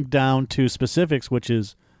comes down to specifics, which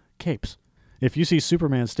is capes. If you see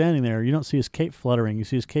Superman standing there, you don't see his cape fluttering. You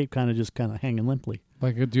see his cape kind of hanging limply.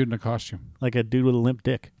 Like a dude in a costume. Like a dude with a limp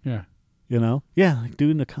dick. Yeah. Yeah, like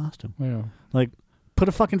dude in a costume. Yeah. Like, put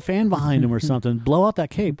a fucking fan behind him or something. Blow out that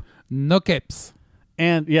cape. No capes.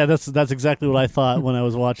 And, yeah, that's exactly what I thought when I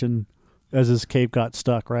was watching as his cape got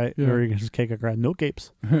stuck, right? Yeah. Or his cape got grabbed. No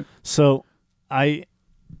capes. So,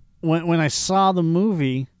 when I saw the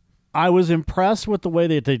movie, I was impressed with the way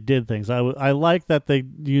that they did things. I like that they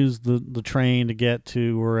used the train to get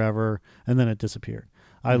to wherever, and then it disappeared.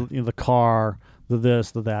 The car, the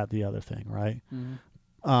this, the that, the other thing, right?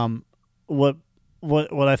 Mm-hmm.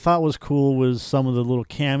 What I thought was cool was some of the little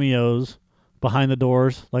cameos behind the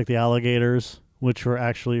doors, like the alligators, which were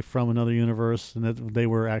actually from another universe, and that they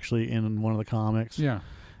were actually in one of the comics. Yeah,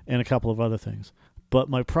 and a couple of other things. But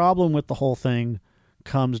my problem with the whole thing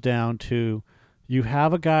comes down to, you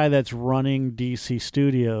have a guy that's running DC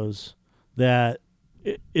Studios that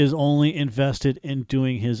is only invested in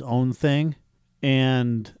doing his own thing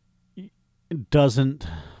and doesn't,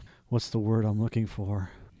 what's the word I'm looking for?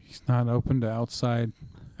 He's not open to outside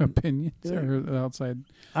opinions or outside.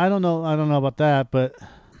 I don't know about that, but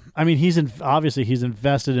I mean, obviously he's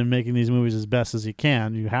invested in making these movies as best as he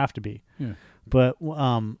can. You have to be. Yeah. But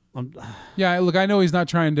yeah, look, I know he's not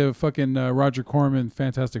trying to fucking Roger Corman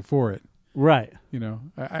Fantastic Four it. Right.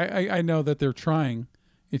 I know that they're trying.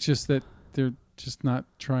 It's just that they're just not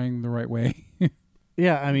trying the right way.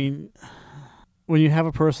 Yeah, I mean, when you have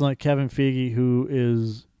a person like Kevin Feige who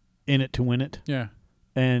is in it to win it. Yeah.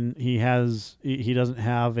 And he doesn't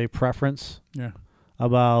have a preference. Yeah.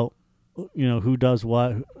 About who does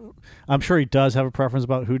what. I'm sure he does have a preference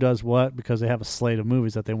about who does what because they have a slate of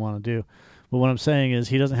movies that they want to do. But what I'm saying is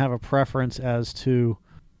he doesn't have a preference as to,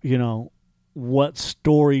 what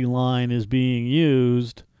storyline is being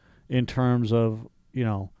used in terms of,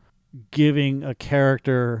 giving a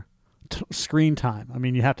character screen time. I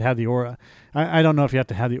mean, you have to have I don't know if you have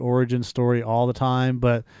to have the origin story all the time,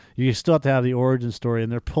 but you still have to have the origin story,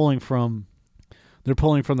 and they're pulling from their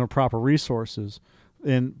proper resources.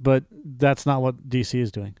 But that's not what DC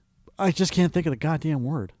is doing. I just can't think of the goddamn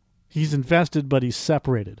word. He's invested, but he's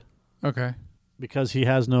separated. Okay. Because he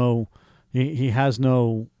has no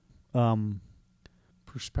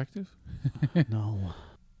perspective. No,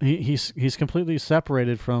 he's completely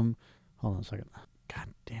separated from. Hold on a second. God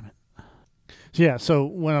damn it. Yeah. So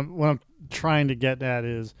what I'm trying to get at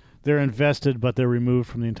is they're invested, but they're removed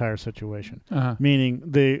from the entire situation. Uh-huh. Meaning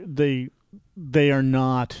they are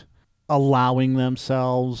not allowing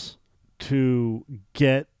themselves to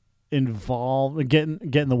get involved, get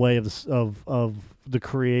in the way of the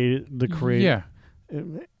creative. Yeah.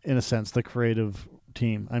 In a sense, the creative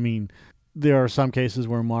team. I mean, there are some cases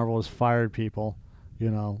where Marvel has fired people,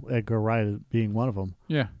 Edgar Wright being one of them.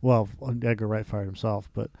 Yeah. Well, Edgar Wright fired himself,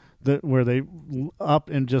 but where they up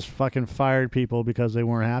and just fucking fired people because they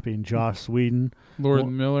weren't happy. And Joss Whedon, Lord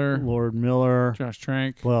Miller, Josh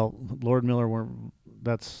Trank. Well, Lord Miller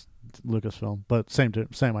that's Lucasfilm, but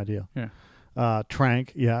same idea. Yeah.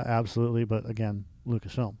 Trank, yeah, absolutely, but again,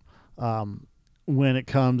 Lucasfilm. When it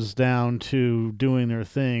comes down to doing their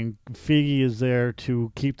thing, Feige is there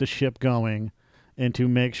to keep the ship going and to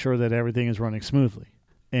make sure that everything is running smoothly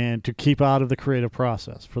and to keep out of the creative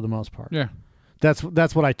process for the most part. Yeah. That's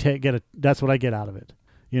what I that's what I get out of it.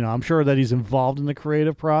 I'm sure that he's involved in the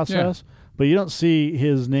creative process, but you don't see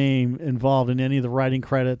his name involved in any of the writing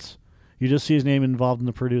credits. You just see his name involved in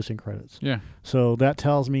the producing credits. Yeah. So that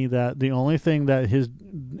tells me that the only thing that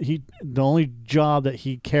the only job that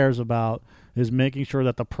he cares about is making sure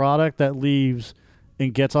that the product that leaves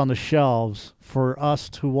and gets on the shelves for us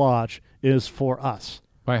to watch is for us.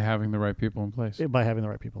 By having the right people in place. By having the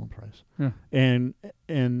right people in place.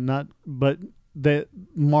 Yeah. But that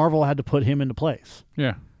Marvel had to put him into place.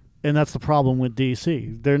 Yeah. And that's the problem with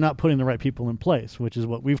DC. They're not putting the right people in place, which is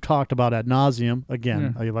what we've talked about ad nauseum.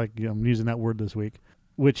 Again, I'm using that word this week,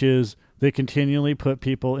 which is they continually put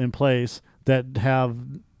people in place that have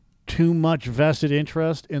too much vested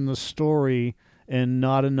interest in the story and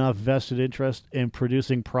not enough vested interest in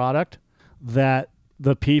producing product that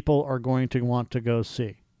the people are going to want to go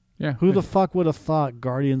see. Yeah. Who the fuck would have thought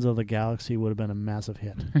Guardians of the Galaxy would have been a massive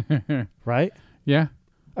hit? Right? Yeah.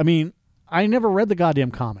 I mean, I never read the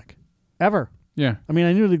goddamn comic. Ever. Yeah. I mean,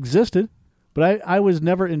 I knew it existed, but I was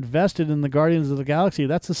never invested in the Guardians of the Galaxy.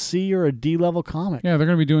 That's a C or a D level comic. Yeah, they're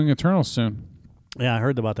going to be doing Eternals soon. Yeah, I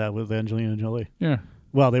heard about that with Angelina Jolie. Yeah.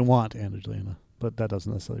 Well, they want Angelina, but that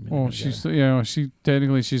doesn't necessarily mean. Well, she's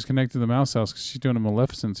technically she's connected to the Mouse House because she's doing a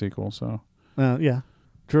Maleficent sequel. So. Yeah,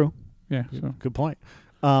 true. Yeah. So. Good point.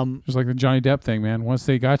 Just like the Johnny Depp thing, man. Once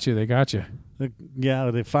they got you, they got you.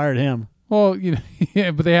 Yeah, they fired him. Well,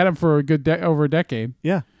 yeah, but they had him for a good over a decade.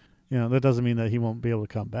 Yeah. That doesn't mean that he won't be able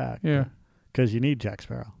to come back. Yeah. Because you need Jack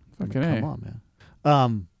Sparrow. Fucking come on,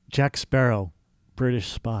 man. Jack Sparrow, British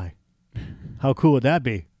spy. How cool would that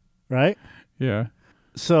be? Right? Yeah.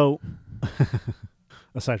 So,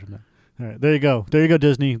 aside from that. All right, there you go. There you go,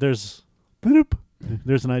 Disney. There's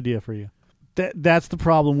an idea for you. That's the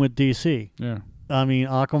problem with DC. Yeah. I mean,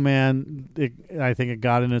 Aquaman, I think it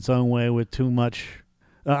got in its own way with too much.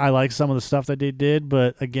 I like some of the stuff that they did,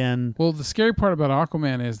 but again... Well, the scary part about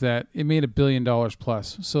Aquaman is that it made $1 billion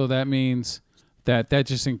plus. So that means that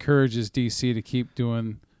just encourages DC to keep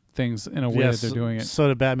doing things in a way that they're doing it. So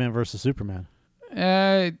did Batman versus Superman.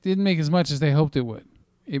 It didn't make as much as they hoped it would.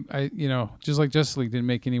 Just like Justice League didn't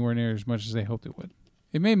make anywhere near as much as they hoped it would.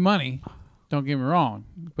 It made money, don't get me wrong,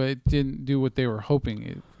 but it didn't do what they were hoping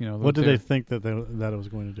it. What did they think that it was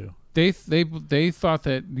going to do? They thought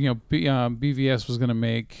that BVS was going to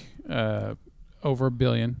make over $1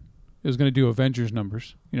 billion. It was going to do Avengers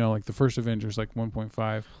numbers. Like the first Avengers, like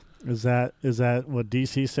 1.5. Is that what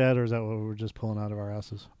DC said, or is that what we were just pulling out of our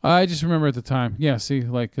asses? I just remember at the time. Yeah, see,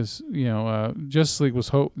 like, because Justice League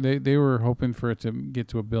was they were hoping for it to get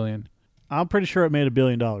to $1 billion. I'm pretty sure it made $1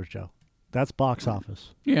 billion, Joe. That's box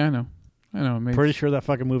office. Yeah, I know. Pretty sure that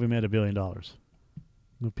fucking movie made $1 billion.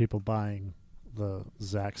 With people buying the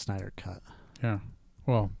Zack Snyder cut. Yeah.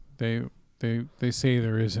 Well, they say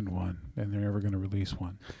there isn't one, and they're never going to release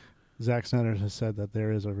one. Zack Snyder has said that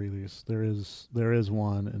there is a release. There is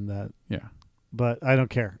one, and that. Yeah. But I don't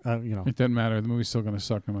care. It doesn't matter. The movie's still going to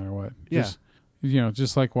suck no matter what. Yeah.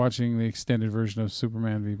 Just like watching the extended version of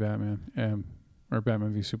Superman v Batman, or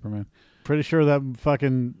Batman v Superman. Pretty sure that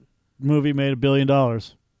fucking movie made $1 billion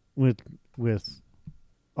with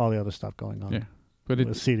all the other stuff going on. Yeah. But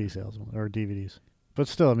with CD sales or DVDs. But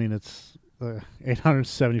still, I mean, it's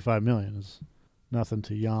 $875 million is nothing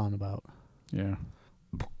to yawn about. Yeah.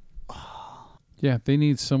 Yeah, they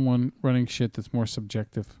need someone running shit that's more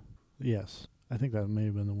subjective. Yes. I think that may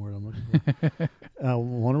have been the word I'm looking for.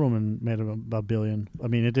 Wonder Woman made about $1 billion. I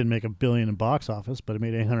mean, it didn't make $1 billion in box office, but it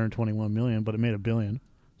made $821 million, but it made $1 billion.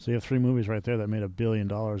 So you have 3 movies right there that made $1 billion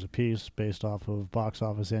a piece based off of box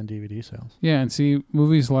office and DVD sales. Yeah, and see,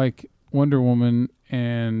 movies like Wonder Woman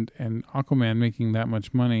and Aquaman making that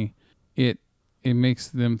much money, it makes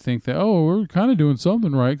them think that, we're kind of doing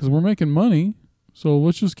something right because we're making money, so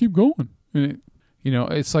let's just keep going. And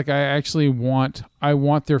it's like I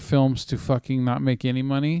want their films to fucking not make any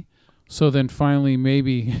money, so then finally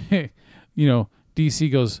maybe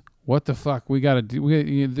DC goes, what the fuck, we got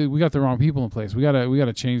the wrong people in place, we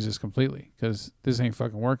gotta change this completely because this ain't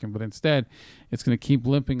fucking working. But instead it's going to keep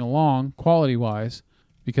limping along quality wise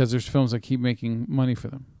because there's films that keep making money for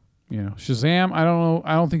them. Shazam, I don't know.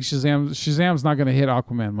 I don't think Shazam's not going to hit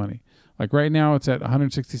Aquaman money. Like right now, it's at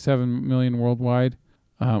 167 million worldwide.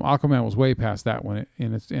 Aquaman was way past that one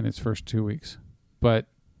in its first 2 weeks, but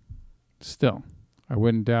still, I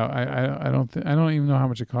wouldn't doubt. I don't even know how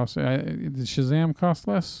much it cost. Did Shazam cost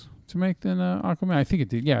less to make than Aquaman? I think it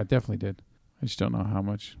did. Yeah, it definitely did. I just don't know how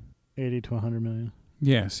much. 80 to 100 million.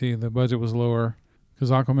 Yeah. See, the budget was lower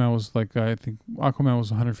because Aquaman was I think Aquaman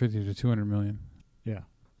was 150 to 200 million. Yeah.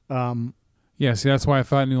 Yeah, see, that's why I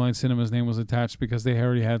thought New Line Cinema's name was attached because they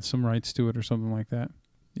already had some rights to it or something like that.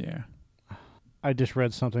 Yeah. I just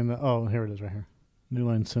read something that... Oh, here it is right here. New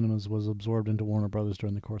Line Cinemas was absorbed into Warner Brothers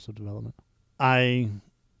during the course of development. I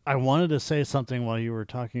wanted to say something while you were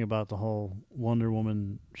talking about the whole Wonder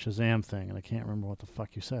Woman Shazam thing, and I can't remember what the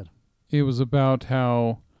fuck you said. It was about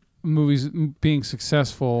how movies being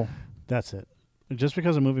successful... That's it. Just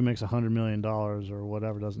because a movie makes $100 million or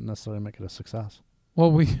whatever doesn't necessarily make it a success.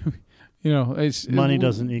 Well, it's money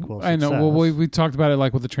doesn't equal success. I know. Well, we talked about it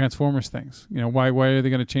like with the Transformers things. Why are they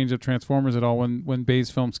going to change up Transformers at all when Bay's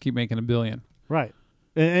films keep making $1 billion? Right,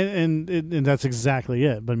 and that's exactly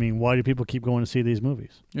it. But I mean, why do people keep going to see these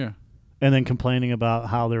movies? Yeah, and then complaining about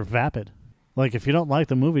how they're vapid. Like, if you don't like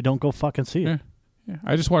the movie, don't go fucking see it. Yeah.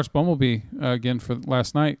 I just watched Bumblebee again for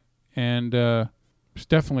last night, and it's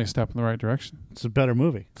definitely a step in the right direction. It's a better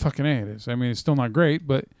movie. Fucking A, it is. I mean, it's still not great,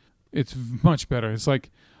 but it's much better. It's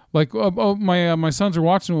like my sons are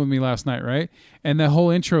watching with me last night, right? And the whole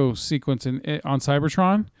intro sequence on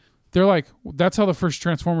Cybertron, they're like, that's how the first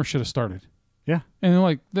Transformers should have started. Yeah. And they're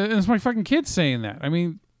like, it's my fucking kids saying that. I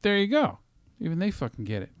mean, there you go. Even they fucking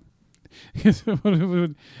get it.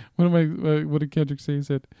 What did Kendrick say? He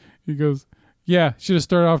said, he goes, yeah, should have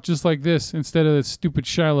started off just like this instead of that stupid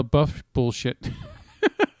Shia LaBeouf bullshit.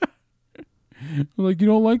 Like, you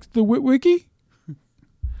don't like the Wiki?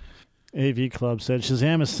 AV Club said,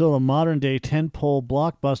 Shazam is still a modern-day tentpole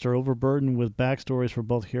blockbuster overburdened with backstories for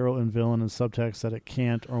both hero and villain and subtext that it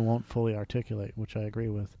can't or won't fully articulate, which I agree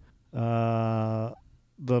with. The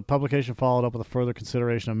publication followed up with a further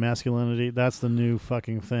consideration of masculinity. That's the new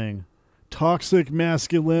fucking thing. Toxic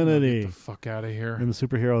masculinity. Get the fuck out of here. In the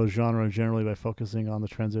superhero genre generally by focusing on the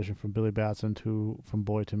transition from Billy Batson from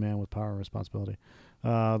boy to man with power and responsibility.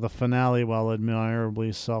 The finale, while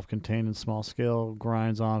admirably self-contained and small-scale,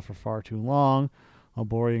 grinds on for far too long. A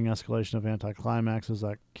boring escalation of anticlimaxes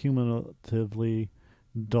that cumulatively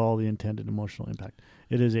dull the intended emotional impact.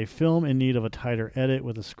 It is a film in need of a tighter edit,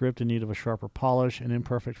 with a script in need of a sharper polish, an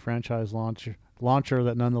imperfect franchise launcher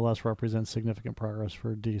that nonetheless represents significant progress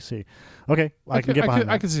for DC. Okay, I can get behind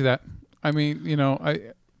that. I can see that. I mean,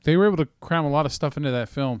 they were able to cram a lot of stuff into that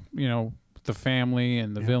film, the family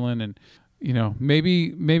and the villain, and maybe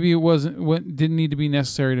it didn't need to be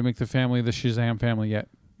necessary to make the family the Shazam family yet.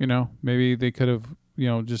 Maybe they could have,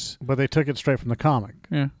 just. But they took it straight from the comic.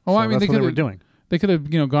 Yeah. Oh, so I mean, that's what they were doing. They could have,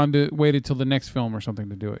 waited till the next film or something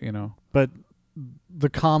to do it. But the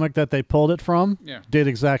comic that they pulled it from did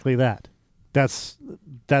exactly that. That's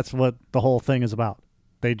what the whole thing is about.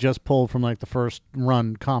 They just pulled from like the first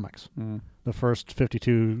run comics, the first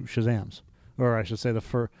 52 Shazams, or I should say the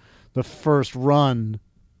first run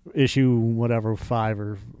issue, whatever 5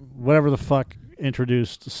 or whatever the fuck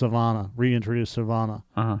reintroduced Savannah.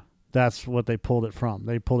 That's what they pulled it from.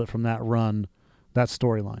 They pulled it from that run, that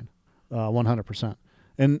storyline, 100%.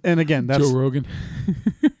 And again, that's Joe Rogan.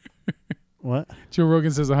 What? Joe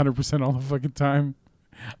Rogan says 100% all the fucking time.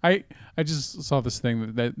 I just saw this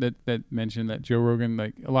thing that mentioned that Joe Rogan,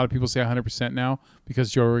 like a lot of people say 100% now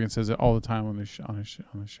because Joe Rogan says it all the time on his show.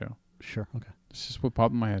 Sure. Okay. It's just what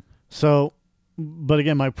popped in my head. So, but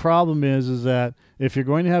again, my problem is that if you're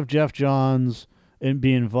going to have Jeff Johns and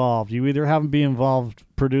be involved, you either have him be involved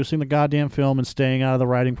producing the goddamn film and staying out of the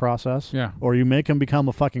writing process, or you make him become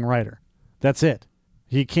a fucking writer. That's it.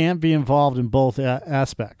 He can't be involved in both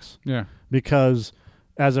aspects. Yeah. Because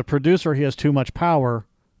as a producer, he has too much power,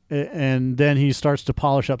 and then he starts to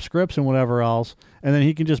polish up scripts and whatever else, and then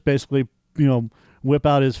he can just basically, whip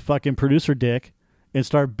out his fucking producer dick and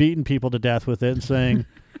start beating people to death with it and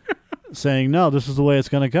saying, no, this is the way it's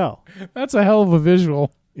going to go. That's a hell of a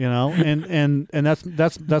visual. And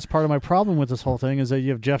that's part of my problem with this whole thing is that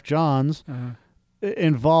you have Jeff Johns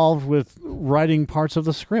involved with writing parts of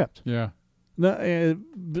the script. Yeah.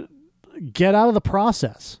 Get out of the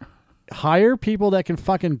process. Hire people that can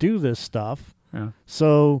fucking do this stuff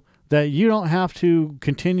so that you don't have to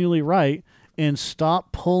continually write, and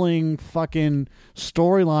stop pulling fucking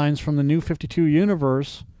storylines from the New 52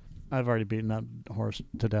 universe. I've already beaten that horse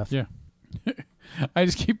to death. Yeah. I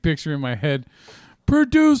just keep picturing in my head,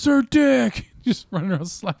 producer dick, just running around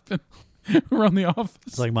slapping around the office.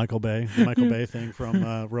 It's like the Michael Bay thing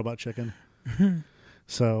from Robot Chicken.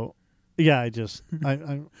 So, yeah,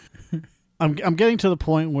 I'm getting to the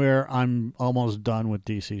point where I'm almost done with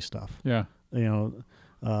DC stuff. Yeah.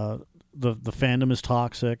 The fandom is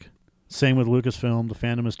toxic. Same with Lucasfilm. The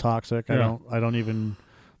fandom is toxic. Yeah. I don't even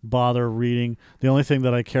bother reading. The only thing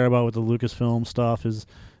that I care about with the Lucasfilm stuff is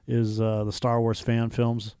the Star Wars fan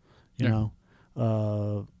films, and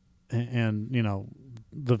the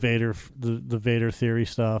Vader theory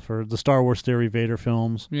stuff, or the Star Wars theory Vader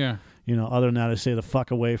films. Yeah. Other than that, I stay the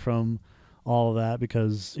fuck away from all of that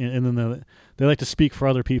because, and then they like to speak for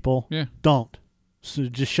other people. Yeah. Don't. So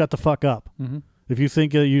just shut the fuck up. Mm-hmm. If you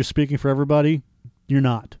think you're speaking for everybody, you're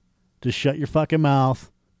not. Just shut your fucking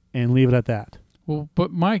mouth and leave it at that. Well,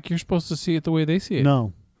 but Mike, you're supposed to see it the way they see it.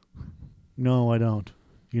 No, I don't.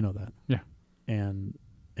 You know that. Yeah. And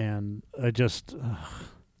I just,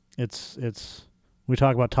 it's. We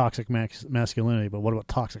talk about toxic masculinity, but what about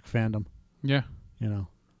toxic fandom? Yeah.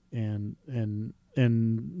 And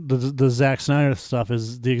the Zack Snyder stuff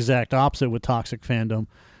is the exact opposite with toxic fandom,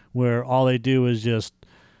 where all they do is just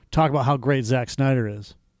talk about how great Zack Snyder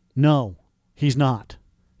is. No, he's not.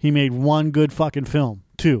 He made one good fucking film.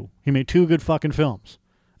 He made 2 good fucking films.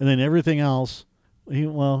 And then everything else, he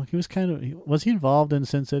was was he involved in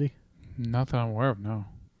Sin City? Not that I'm aware of, no.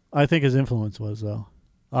 I think his influence was, though.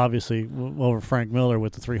 Obviously, over Frank Miller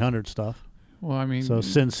with the 300 stuff. Well, I mean... So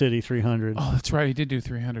Sin City 300. Oh, that's right. He did do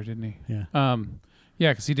 300, didn't he? Yeah.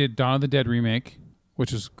 Yeah, because he did Dawn of the Dead remake,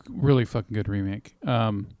 which is really fucking good remake.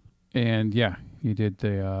 And yeah, he did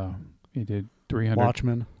 300.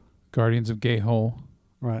 Watchmen. Guardians of Gay Hole.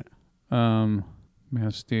 Right. Man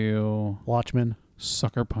of Steel. Watchmen.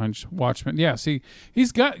 Sucker Punch. Watchmen. Yeah, see,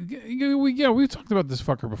 he's got... we talked about this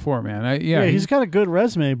fucker before, man. He's got a good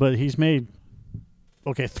resume, but he's made,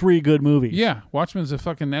 3 good movies. Yeah, Watchmen's a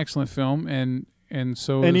fucking excellent film, and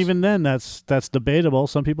so... And even then, that's debatable.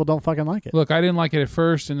 Some people don't fucking like it. Look, I didn't like it at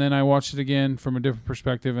first, and then I watched it again from a different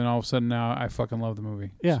perspective, and all of a sudden now I fucking love the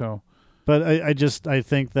movie. Yeah. So... But I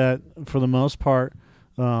think that for the most part,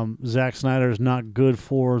 Zack Snyder is not good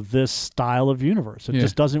for this style of universe. It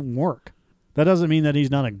just doesn't work. That doesn't mean that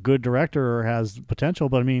he's not a good director or has potential.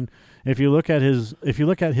 But I mean, if you look at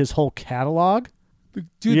his whole catalog,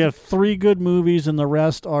 you have 3 good movies, and the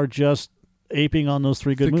rest are just aping on those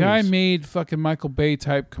 3 good movies. The guy made fucking Michael Bay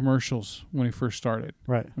type commercials when he first started.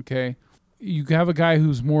 Right. Okay. You have a guy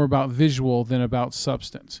who's more about visual than about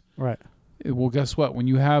substance. Right. Well, guess what? When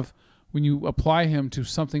you apply him to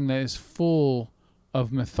something that is full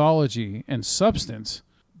of mythology and substance,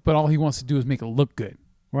 but all he wants to do is make it look good.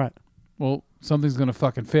 Right. Well, something's going to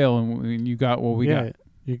fucking fail, and you got what we got.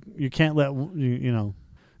 You can't let you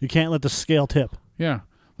can't let the scale tip. Yeah.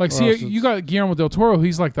 Like, see, you got Guillermo del Toro.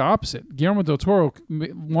 He's like the opposite. Guillermo del Toro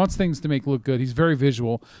wants things to make look good. He's very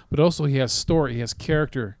visual, but also he has story. He has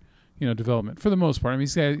character, development for the most part.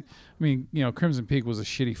 I mean, Crimson Peak was a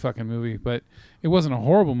shitty fucking movie, but it wasn't a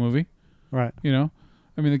horrible movie. Right.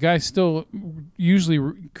 I mean, the guy still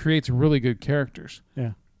usually creates really good characters.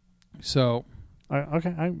 Yeah. So.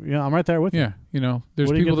 I'm right there with you. Yeah.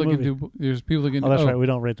 There's people that can do. There's people that can. Oh, that's right. We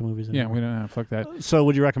don't rate the movies anymore. Yeah, we don't. Fuck that. So,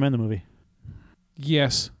 would you recommend the movie?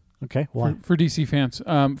 Yes. Okay. Why? For DC fans.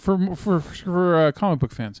 For comic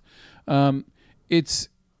book fans. It's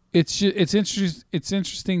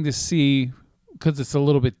interesting to see because it's a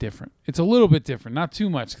little bit different. It's a little bit different, not too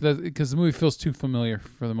much, because the movie feels too familiar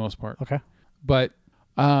for the most part. Okay. But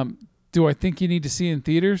do I think you need to see it in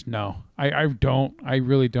theaters? No, I don't. I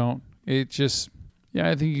really don't. It just,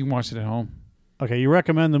 I think you can watch it at home. Okay, you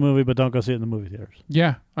recommend the movie, but don't go see it in the movie theaters.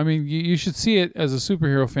 Yeah, I mean, you should see it as a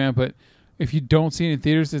superhero fan, but if you don't see it in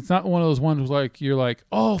theaters, it's not one of those ones where you're like,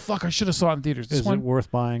 oh, fuck, I should have saw it in theaters. Is it worth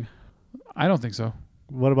buying? I don't think so.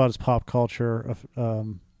 What about its pop culture,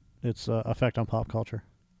 its effect on pop culture?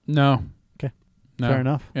 No. Okay. No. Fair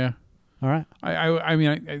enough. Yeah. All right. I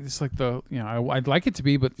mean, it's like I'd like it to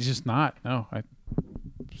be, but it's just not. No,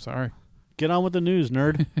 sorry. Get on with the news,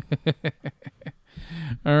 nerd.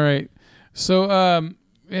 All right. So,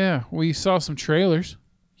 we saw some trailers.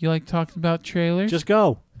 You like talking about trailers? Just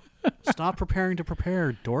go. Stop preparing to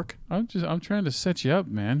prepare, dork. I'm trying to set you up,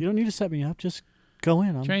 man. You don't need to set me up. Just go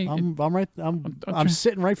in. I'm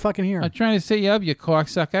sitting right fucking here. I'm trying to set you up, you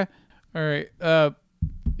cocksucker. All right.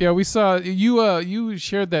 We saw you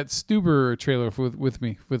shared that Stuber trailer with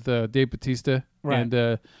me with Dave Bautista and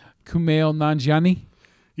Kumail Nanjiani.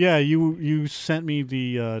 Yeah, you sent me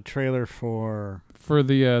the trailer for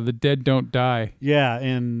the Dead Don't Die. Yeah,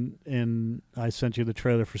 and I sent you the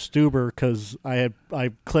trailer for Stuber because I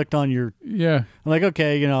clicked on your. Yeah. I'm like,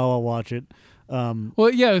 okay, I'll watch it. Well,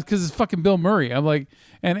 yeah, because it's fucking Bill Murray. I'm like,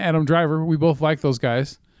 and Adam Driver. We both like those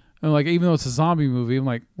guys. And like, even though it's a zombie movie, I'm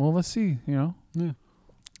like, well, let's see. Yeah.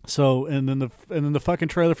 So and then the fucking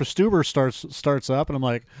trailer for Stuber starts up, and I'm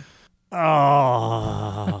like.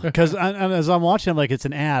 Oh, because as I'm watching, I'm like, it's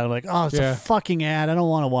an ad. I'm like, oh, it's a fucking ad. I don't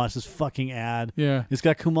want to watch this fucking ad. Yeah, it's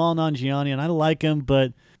got Kumail Nanjiani, and I like him,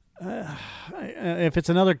 but if it's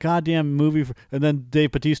another goddamn movie, and then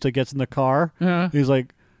Dave Bautista gets in the car, he's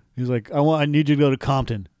like, I need you to go to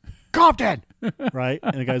Compton, right?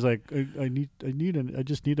 And the guy's like, I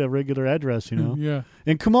just need a regular address, Yeah.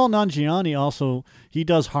 And Kumail Nanjiani also, he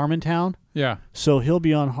does Harmontown. Yeah. So he'll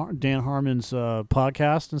be on Dan Harmon's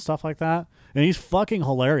podcast and stuff like that, and he's fucking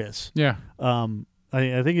hilarious. Yeah. I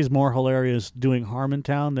think he's more hilarious doing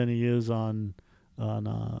Harmontown than he is on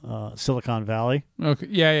Silicon Valley. Okay.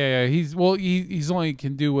 Yeah. He's only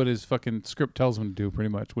can do what his fucking script tells him to do, pretty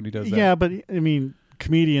much when he does that. Yeah, but I mean,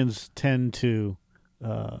 comedians tend to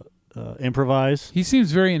improvise. He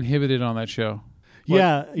seems very inhibited on that show.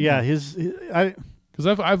 Yeah. Because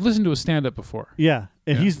I've listened to his stand up before. Yeah.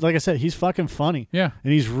 And he's, like I said, he's fucking funny. Yeah.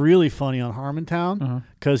 And he's really funny on Harmontown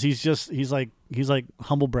because he's like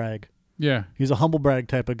humble brag. Yeah. He's a humble brag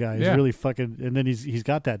type of guy. He's really fucking, and then he's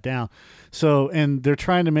got that down. So, and they're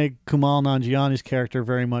trying to make Kumail Nanjiani's character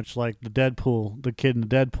very much like the kid in the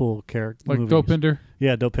Deadpool character. Like movies. Dopinder?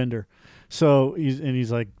 Yeah, Dopinder. So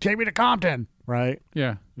he's like, take me to Compton, right?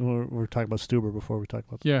 Yeah. We're talking about Stuber before we talk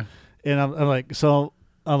about this. Yeah. And I'm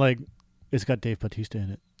like, it's got Dave Bautista in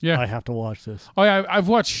it. Yeah. I have to watch this. Oh, yeah. I've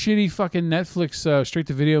watched shitty fucking Netflix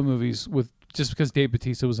straight-to-video movies with just because Dave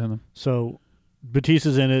Bautista was in them. So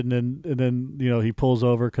Batista's in it, and then he pulls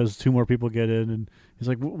over because 2 more people get in, and he's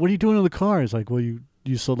like, "What are you doing in the car?" He's like, "Well, you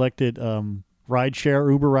selected Uber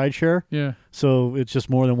rideshare. Yeah. So it's just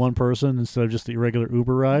more than one person instead of just the regular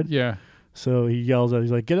Uber ride." Yeah. So he yells at,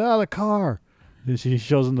 he's like, "Get out of the car!" And he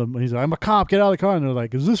shows him he's like, "I'm a cop. Get out of the car!" And they're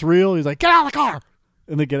like, "Is this real?" He's like, "Get out of the car!"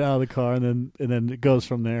 And they get out of the car, and then it goes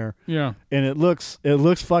from there. Yeah. And it looks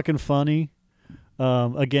fucking funny.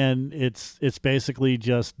 Again, it's basically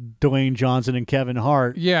just Dwayne Johnson and Kevin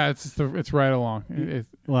Hart. Yeah, it's right along.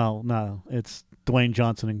 Well, no, it's Dwayne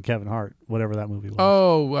Johnson and Kevin Hart, whatever that movie was.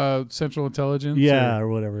 Oh, Central Intelligence. Yeah, or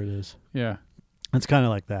whatever it is. Yeah, it's kind of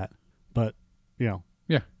like that, but yeah,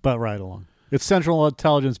 but right along. It's Central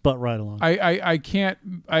Intelligence, but right along. I can't.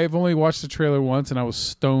 I've only watched the trailer once, and I was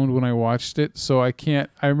stoned when I watched it, so I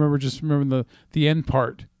can't. I remember the end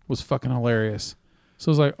part was fucking hilarious. So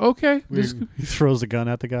I was like, okay. He throws the gun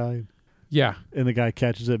at the guy. Yeah. And the guy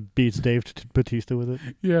catches it, beats Dave Bautista with it.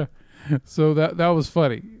 Yeah. So that was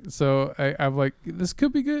funny. So I'm like, this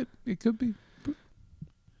could be good. It could be.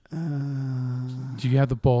 Do you have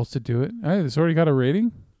the balls to do it? Hey, it's already got a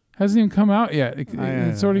rating. Hasn't even come out yet.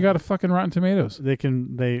 It's already got a fucking Rotten Tomatoes. They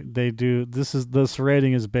do. This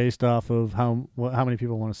rating is based off of how many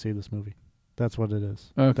people want to see this movie. That's what it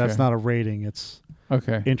is. Okay. That's not a rating. It's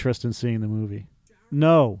okay. Interest in seeing the movie.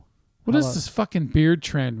 No. What is this fucking beard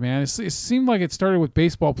trend, man? It seemed like it started with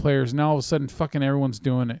baseball players, and now all of a sudden fucking everyone's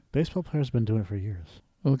doing it. Baseball players have been doing it for years.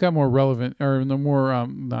 Well, it got more relevant, or the more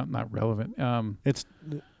not relevant. It's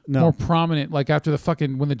no. More prominent, like after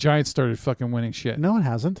when the Giants started fucking winning shit. No, it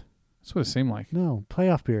hasn't. That's what it seemed like. No,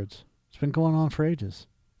 playoff beards. It's been going on for ages.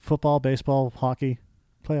 Football, baseball, hockey,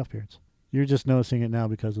 playoff beards. You're just noticing it now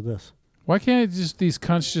because of this. Why can't these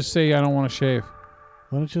cunts just say I don't want to shave?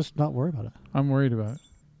 Why don't you just not worry about it? I'm worried about it.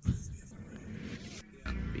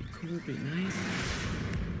 Be cool, be nice.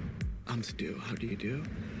 I'm Stu. How do you do?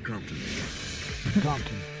 Compton.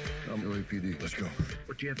 I'm LAPD. Let's go.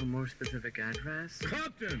 Would you have a more specific address?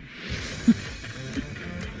 Compton!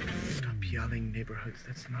 Stop yelling neighborhoods.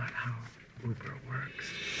 That's not how Uber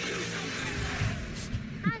works.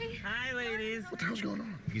 Hi, ladies. What the hell's going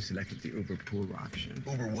on? You selected the Uber pool option.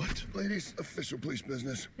 Uber what? Ladies, official police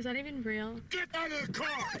business. Is that even real? Get out of the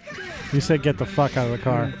car! You said get the fuck out of the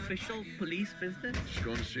car. Official police business? Just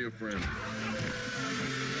going to see a friend.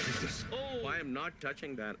 Take this. Oh, I am not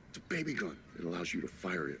touching that. It's a baby gun. It allows you to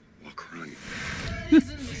fire it while crying. Is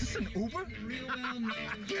this an Uber?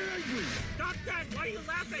 Get angry! Stop that! Why are you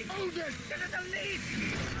laughing? Hold it! Get in the lead!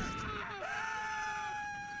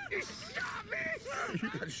 Stop it! You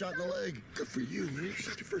got shot in the leg. Good for you, man. You're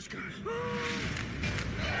such a first guy.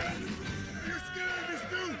 You're scared, Miss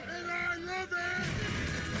Stu, and I love it!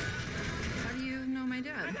 How do you know my I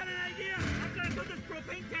dad? got an idea! I'm gonna put this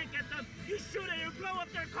propane tank at them! You shoot it and blow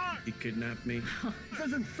up their car! You kidnapped me. This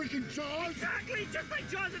isn't freaking Jaws! Exactly! Just like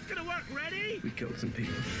Jaws, it's gonna work! Ready? We killed some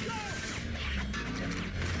people.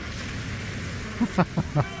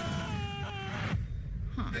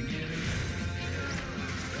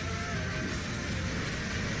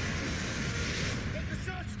 Take the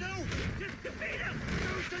shot, Stu! Just defeat him!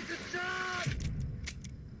 Stu, take the shot!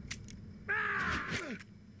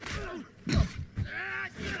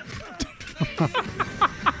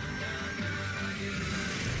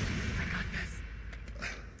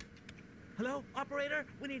 Hello, operator?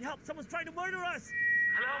 We need help. Someone's trying to murder us!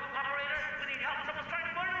 Hello, operator? We need help. Someone's trying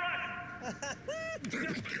to murder us!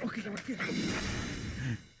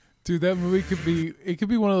 Dude, that movie could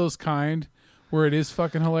be one of those kind where it is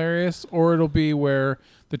fucking hilarious, or it'll be where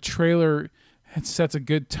the trailer sets a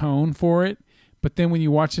good tone for it, but then when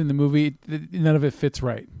you watch it in the movie, none of it fits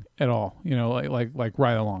right at all. You know, like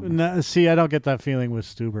right along. No, see, I don't get that feeling with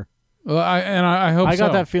Stuber. Well, I hope I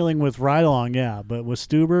got so. that feeling with Ride Along, yeah, but with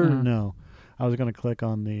Stuber, no. I was going to click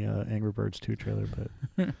on the Angry Birds 2 trailer, but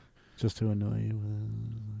just to annoy you.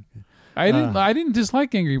 Okay. I didn't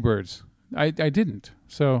dislike Angry Birds. I didn't,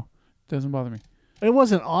 so it doesn't bother me. It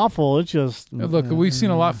wasn't awful. It's just Look, we've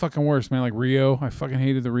seen a lot fucking worse, man. Like Rio, I fucking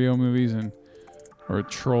hated the Rio movies or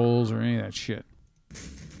Trolls or any of that shit.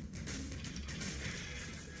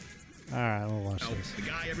 All right, we'll watch this. The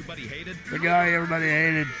guy everybody hated? The guy everybody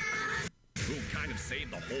hated. Who kind of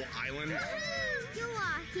saved the whole island? You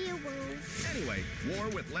are hero. Anyway, war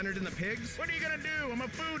with Leonard and the pigs? What are you gonna do? I'm a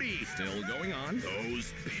foodie. Still going on.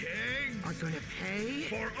 Those pigs Are gonna pay?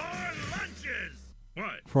 for our lunches.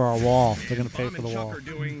 What? For our wall. They're going to pay Mom for the and Chuck wall. are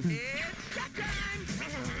doing.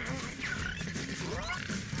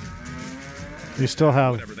 You still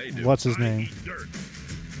have, Whatever they do, what's his I name? eat dirt.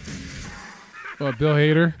 What, Bill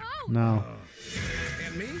Hader? No.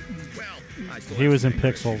 And me? Well, I still He have was in some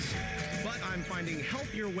Pixels. But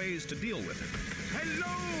ways to deal with it.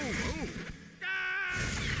 Hello!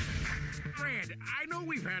 Fred, I know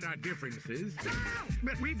we've had our differences,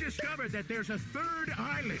 but we've discovered that there's a third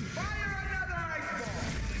island. Fire another ice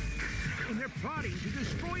ball! And they're plotting to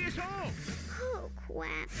destroy us all. Oh,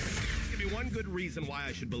 crap. Give me one good reason why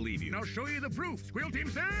I should believe you. And I'll show you the proof. Squeal Team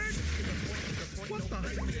says... What the?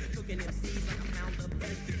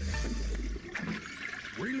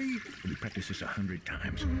 Really? We practiced this 100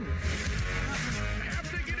 times. I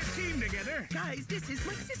have to get a team together. Guys, this is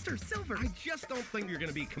my sister, Silver. I just don't think you're going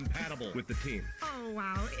to be compatible with the team. Oh,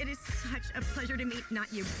 wow. It is such a pleasure to meet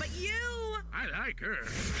not you, but you. I like her.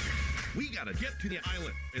 We got to get to the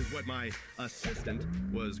island, is what my assistant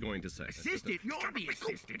was going to say. Assistant? You're the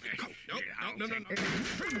assistant. No.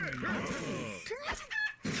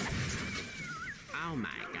 Oh my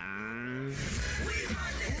God.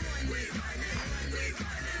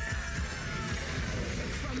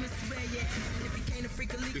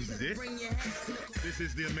 Is this? This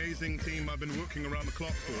is the amazing team I've been working around the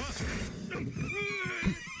clock for.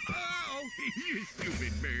 Oh, you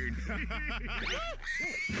stupid bird.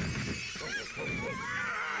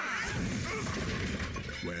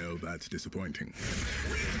 Well, that's disappointing.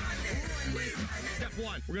 Step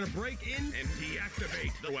one, we're going to break in and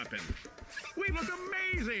deactivate the weapon. We look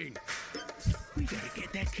amazing. We gotta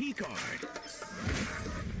get that key card.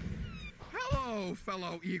 Hello,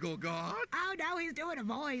 fellow Eagle God. Oh, no, he's doing a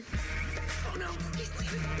voice. Oh, no.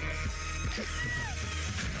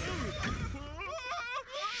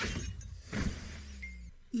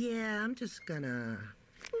 Yeah, I'm just gonna...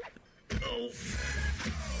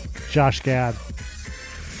 Josh Gad.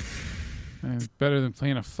 Better than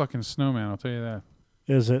playing a fucking snowman, I'll tell you that.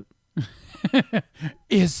 Is it?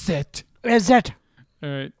 Is it? Is it? All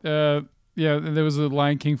right. Yeah, there was a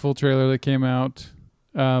Lion King full trailer that came out,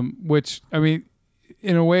 which, I mean,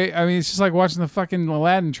 in a way, I mean, it's just like watching the fucking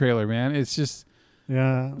Aladdin trailer, man. It's just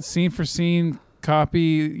scene for scene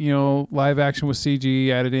copy, live action with CG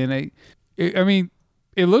added in. I mean,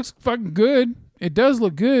 it looks fucking good. It does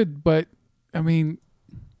look good, but, I mean,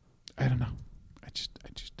 I don't know. I just don't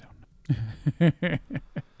know.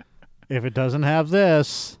 If it doesn't have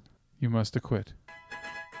this, you must have quit.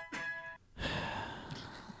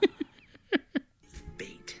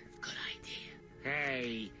 Bait. Good idea.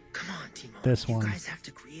 Hey, come on, Timo. This you one. guys have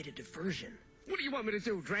to create a diversion. What do you want me to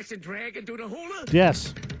do? Dress and drag and do the hula?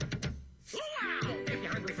 yes. Wow! If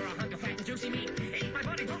you're hungry for a hunk of fat and juicy meat, eat my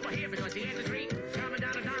buddy over here because the end is treat. Coming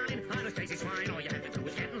down a dime, on a Stacy's swine, all you have to do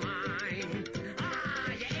is get in line.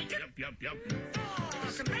 Ah, you ate it? Yup. Oh,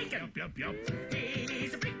 some bacon. Yup.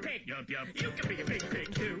 He's a big pig. Yup. You can be a big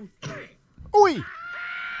pig, too. Oi!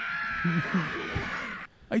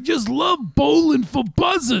 I just love bowling for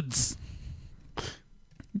buzzards.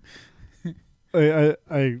 I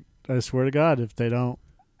swear to God, if they don't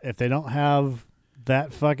have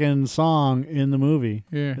that fucking song in the movie.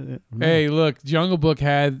 Yeah. Hey, look, Jungle Book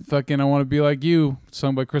had fucking "I Want to Be Like You"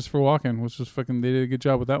 sung by Christopher Walken, which was fucking. They did a good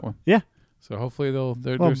job with that one. Yeah. So hopefully they're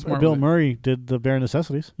smart. Bill with it. Murray did the Bare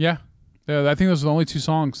Necessities. Yeah. I think those are the only two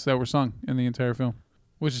songs that were sung in the entire film,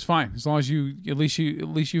 which is fine as long as you at least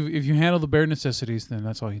if you handle the bare necessities, then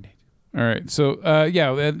that's all you need. All right. So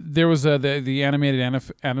there was the animated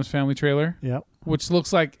Addams Family trailer. Yep. Which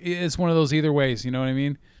looks like it's one of those either ways. You know what I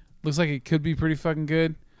mean? Looks like it could be pretty fucking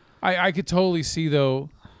good. I could totally see though,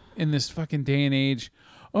 in this fucking day and age,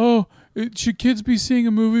 should kids be seeing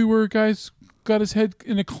a movie where a guy's got his head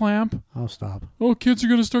in a clamp? Oh, stop. Oh, kids are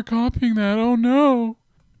gonna start copying that. Oh no.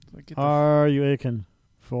 Are you aching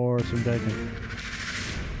for some bacon?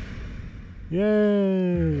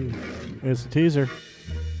 Yay! It's a teaser.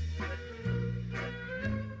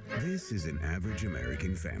 This is an average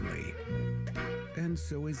American family. And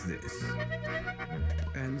so is this.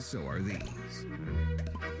 And so are these.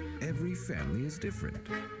 Every family is different.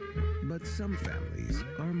 But some families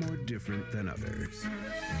are more different than others.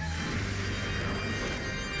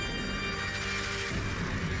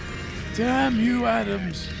 Damn you,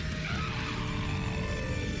 Addams.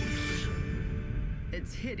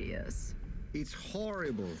 It's hideous. It's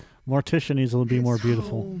horrible. Morticia needs to be more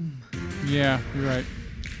beautiful. Yeah, you're right.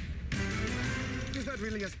 Is that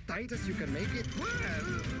really as tight as you can make it?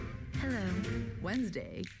 Hello.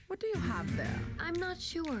 Wednesday, what do you have there? I'm not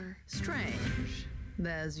sure. Strange.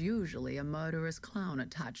 There's usually a murderous clown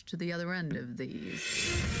attached to the other end of these.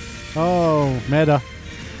 Oh, meta.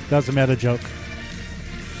 That's a meta joke.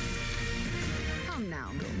 Come now,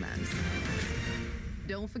 romance.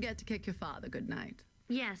 Don't forget to kick your father goodnight.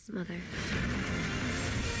 Yes, Mother.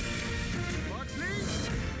 Moxley,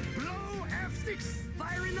 blow F6,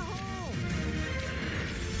 fire in the hole.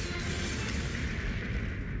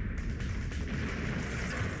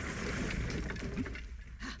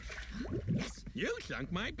 You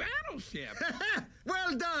sunk my battleship.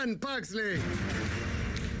 Well done, Pugsley.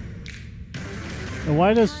 And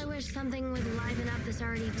why does... I wish something would liven up this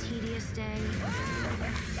already tedious day.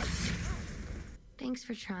 Thanks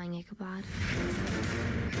for trying, Ichabod.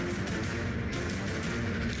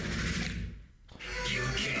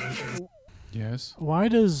 Yes. Why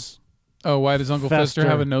does... Oh, why does Uncle Fester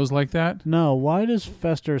have a nose like that? No, why does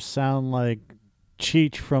Fester sound like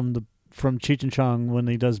Cheech from Cheech and Chong when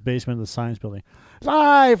he does Basement of the Science Building?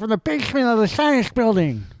 Live from the basement of the Science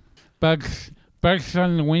Building. Bugs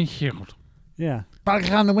on the windshield. Yeah,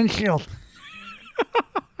 bugs on the windshield.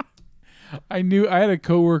 I had a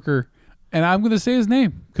coworker, and I'm going to say his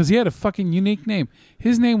name because he had a fucking unique name.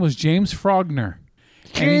 His name was James Frogner.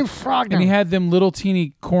 Frogner. And he had them little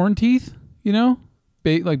teeny corn teeth, you know?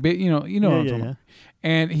 You know what I'm talking about.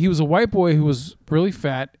 And he was a white boy who was really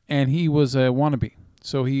fat, and he was a wannabe.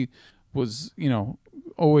 So he was,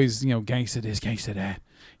 always, gangsta this, gangsta that.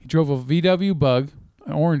 He drove a VW Bug,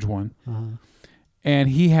 an orange one, and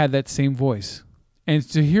he had that same voice. And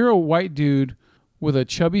to hear a white dude with a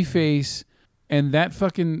chubby face and that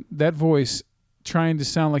voice trying to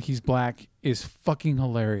sound like he's black is fucking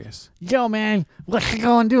hilarious. Yo, man, what you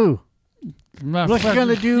gonna do? What you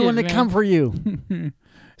gonna do when they come for you?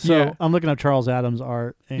 So yeah. I'm looking up Charles Adams'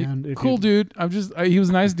 art, and cool dude. He was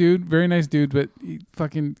a nice dude, very nice dude, but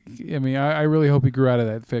I really hope he grew out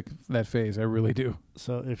of that phase. I really do.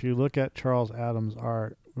 So if you look at Charles Adams'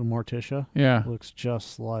 art, Morticia, looks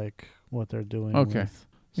just like what they're doing. Okay,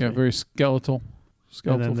 very skeletal.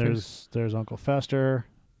 And then there's Uncle Fester,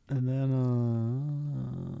 and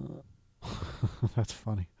then that's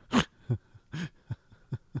funny.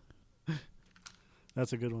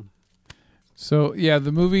 That's a good one. So yeah,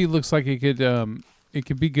 the movie looks like it could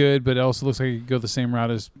be good, but it also looks like it could go the same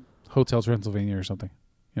route as Hotel Transylvania or something.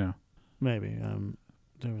 Maybe.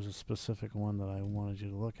 There was a specific one that I wanted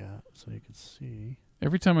you to look at so you could see.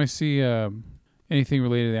 Every time I see anything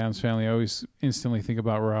related to the Addams Family, I always instantly think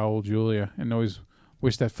about Raul Julia and always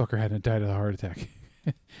wish that fucker hadn't died of a heart attack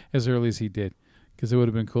as early as he did, because it would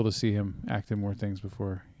have been cool to see him act in more things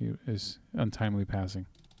before his untimely passing.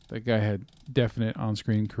 That guy had definite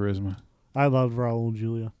on-screen charisma. I loved Raul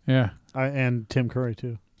Julia. Yeah. And Tim Curry,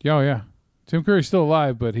 too. Oh, yeah. Tim Curry's still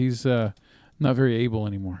alive, but he's not very able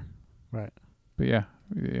anymore. Right. But yeah,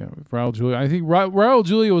 Raul Julia. I think Raul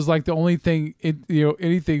Julia was like the only thing,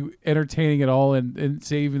 anything entertaining at all in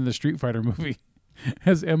saving the Street Fighter movie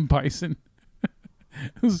as M. Bison.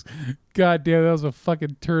 God damn, that was a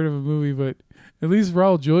fucking turd of a movie, but at least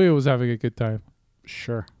Raul Julia was having a good time.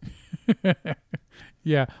 Sure.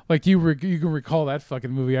 Yeah, like you can recall that fucking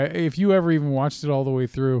movie. If you ever even watched it all the way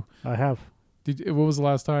through. I have. What was the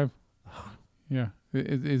last time? Yeah,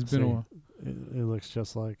 it's been a while. It looks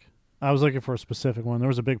just like... I was looking for a specific one. There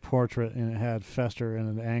was a big portrait, and it had Fester in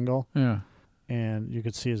an angle. Yeah. And you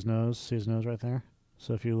could see his nose right there.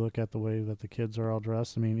 So if you look at the way that the kids are all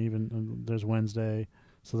dressed, even there's Wednesday.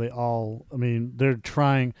 So they all, they're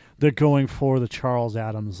going for the Charles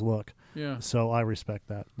Adams look. Yeah. So I respect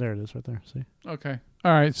that. There it is right there. See? Okay.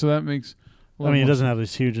 All right. So that makes... he doesn't have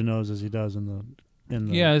as huge a nose as he does in the...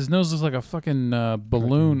 Yeah, his nose looks like a fucking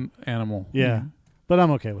balloon animal. Yeah. But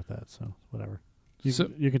I'm okay with that, so whatever.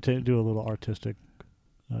 You can do a little artistic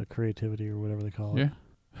creativity or whatever they call it.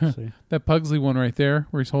 Yeah. See? That Pugsley one right there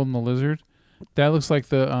where he's holding the lizard, that looks like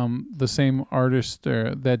the same artist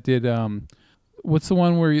that did... what's the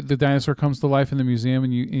one where the dinosaur comes to life in the museum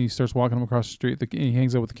and he starts walking him across the street? And he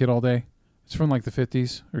hangs out with the kid all day. It's from like the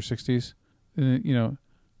 50s or 60s. And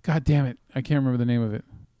God damn it, I can't remember the name of it.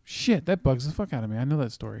 Shit, that bugs the fuck out of me. I know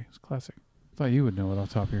that story. It's classic. Thought you would know it off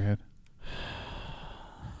the top of your head.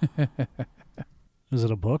 Is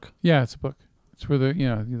it a book? Yeah, it's a book. It's where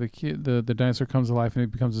the kid, the dinosaur comes to life and he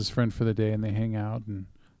becomes his friend for the day and they hang out and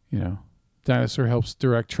dinosaur helps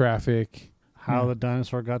direct traffic. How the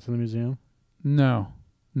dinosaur got to the museum? No.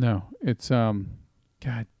 It's God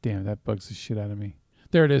damn, that bugs the shit out of me.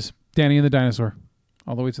 There it is. Danny and the Dinosaur.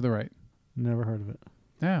 All the way to the right. Never heard of it.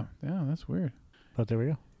 Yeah, that's weird. But there we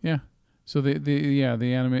go. Yeah. So the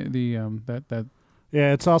anime that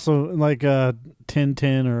yeah, it's also like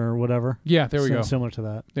Tintin or whatever. Yeah, there we go. Similar to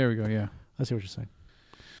that. There we go, yeah. I see what you're saying.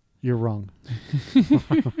 You're wrong.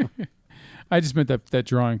 I just meant that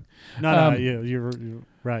drawing. No, you're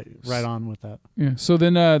right on with that. Yeah. So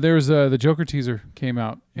then there was the Joker teaser came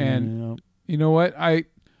out, and you know what?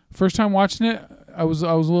 First time watching it, I was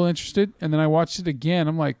a little interested, and then I watched it again.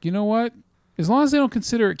 I'm like, you know what? As long as they don't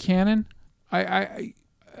consider it canon,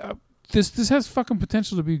 this has fucking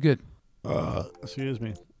potential to be good. Excuse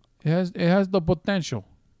me. It has the potential.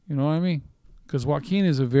 You know what I mean? Because Joaquin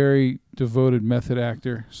is a very devoted method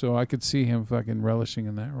actor, so I could see him fucking relishing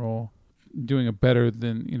in that role. Doing it better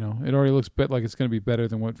than, it already looks like it's going to be better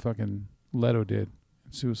than what fucking Leto did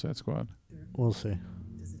in Suicide Squad. We'll see.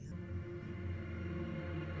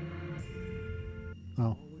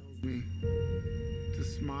 Oh. Me to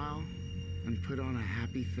smile and put on a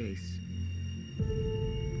happy face.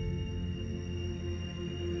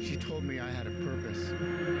 She told me I had a purpose.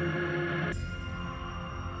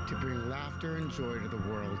 To bring laughter and joy to the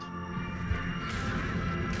world.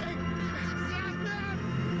 Hey,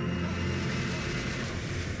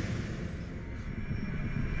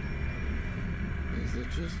 is it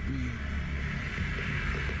just me?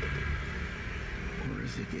 Or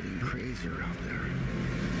is it getting crazier out there?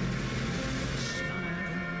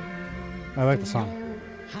 I like the song.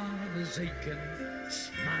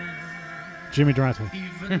 Jimmy Durante.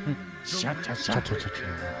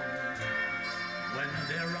 When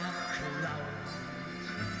there are clouds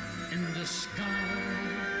in the sky,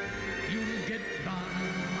 you'll get by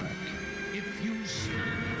if you smile.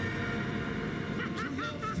 To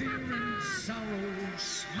your fear and sorrow,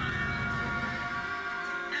 smile,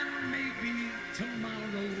 and maybe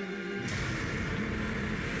tomorrow you'll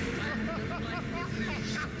find that life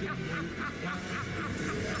is still worthwhile.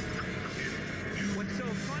 What's so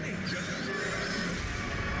funny?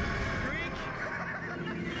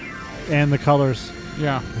 And the colors.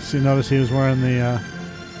 Yeah. You notice he was wearing the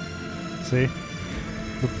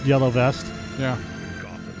yellow vest. Yeah.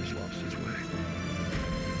 Gotham has lost its way.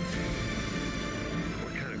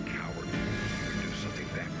 What kind of coward would do something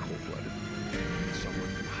that cold-blooded?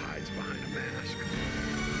 Someone who hides behind a mask.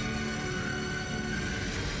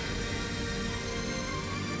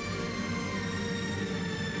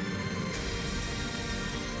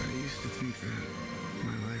 I used to think that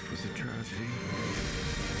my life was a tragedy.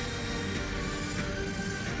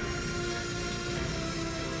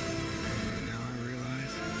 Now I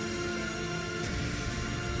realize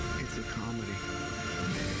it's a comedy.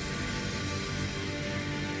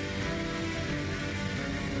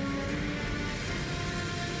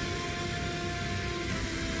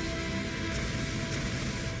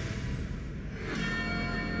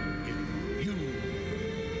 You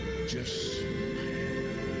just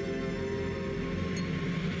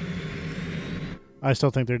I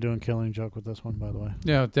still think they're doing Killing Joke with this one, by the way.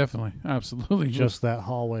 Yeah, definitely. Absolutely. Just that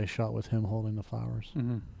hallway shot with him holding the flowers.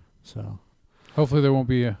 Mm-hmm. So. Hopefully there won't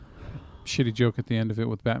be a shitty joke at the end of it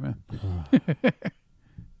with Batman.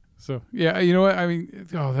 So, yeah, you know what? I mean,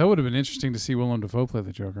 that would have been interesting to see Willem Dafoe play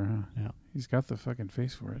the Joker, huh? Yeah. He's got the fucking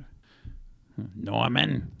face for it.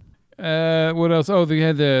 Norman. What else? Oh, they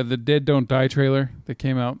had the Dead Don't Die trailer that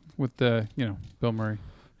came out with the, Bill Murray.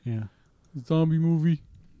 Yeah. Zombie movie.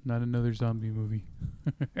 Not another zombie movie.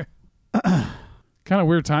 Kind of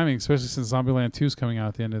weird timing, especially since Zombieland 2 is coming out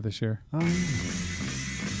at the end of this year. I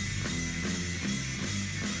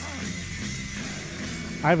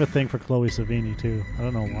have a thing for Chloe Savini, too. I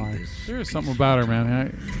don't know why. There is something about her,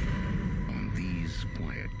 man. On these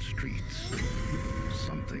quiet streets,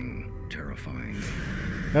 something terrifying.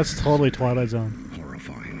 That's totally Twilight Zone.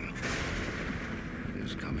 Horrifying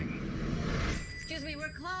is coming. Excuse me, we're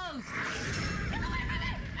closed.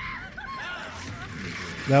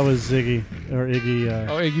 That was Ziggy, or Iggy.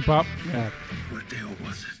 Iggy Pop? Yeah. What the hell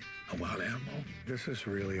was it? A wild animal? This is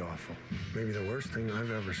really awful. Maybe the worst thing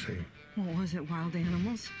I've ever seen. What was it, wild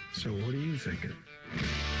animals? So what are you thinking?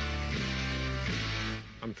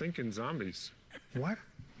 I'm thinking zombies. What?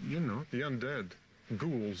 You know, the undead.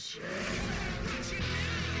 Ghouls.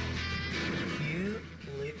 You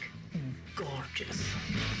look gorgeous.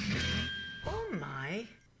 Oh my.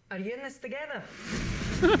 Are you in this together?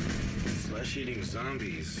 Flesh-eating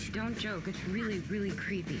zombies. Don't joke. It's really, really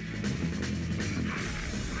creepy.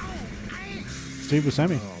 Steve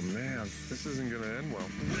Buscemi. Oh man, this isn't gonna end well.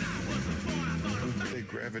 They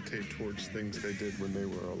gravitate towards things they did when they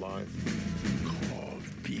were alive.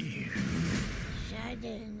 Coffee.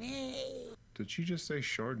 Chardonnay. Did she just say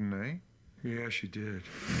Chardonnay? Yeah, she did.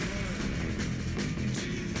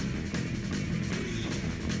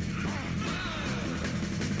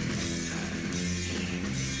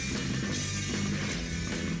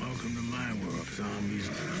 Welcome to my world, zombies.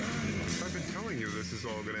 I've been telling you this is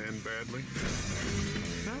all gonna end badly.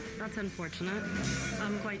 Well, that's unfortunate.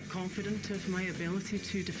 I'm quite confident of my ability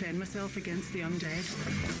to defend myself against the undead.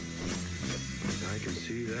 I can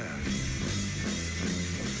see that.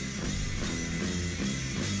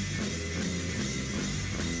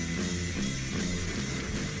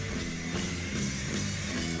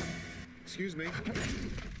 Excuse me.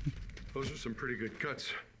 Those are some pretty good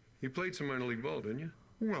cuts. You played some minor league ball, didn't you?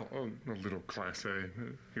 Well, a little class A.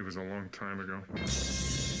 He was a long time ago.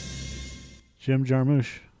 Jim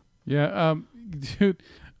Jarmusch. Yeah, dude.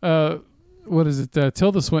 What is it?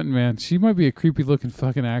 Tilda Swinton, man. She might be a creepy looking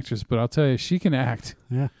fucking actress, but I'll tell you, she can act.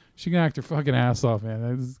 Yeah. She can act her fucking ass off,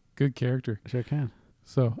 man. That's a good character. Sure can.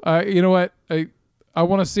 So, you know what? I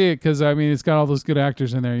want to see it because, I mean, it's got all those good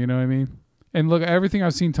actors in there, you know what I mean? And look, everything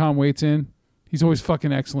I've seen Tom Waits in, he's always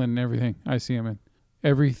fucking excellent in everything I see him in.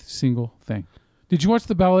 Every single thing. Did you watch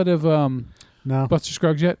the Ballad of No. Buster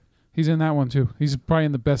Scruggs yet? He's in that one, too. He's probably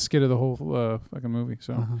in the best skit of the whole fucking movie.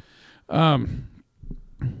 So,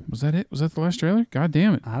 was that it? Was that the last trailer? God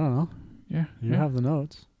damn it. I don't know. Yeah. You have the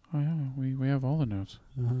notes. Oh, yeah. We have all the notes.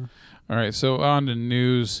 All right, so on to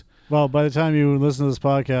news. Well, by the time you listen to this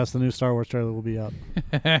podcast, the new Star Wars trailer will be up.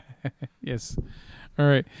 Yes. All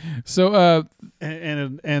right. So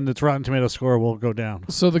and its Rotten Tomato score will go down.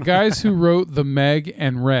 So the guys who wrote The Meg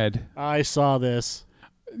and Red. I saw this.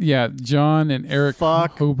 Yeah, John and Eric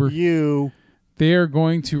Hober. You. They are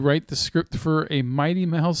going to write the script for a Mighty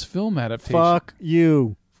Mouse film adaptation. Fuck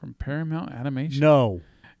you. From Paramount Animation. No.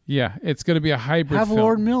 Yeah, it's going to be a hybrid Have film.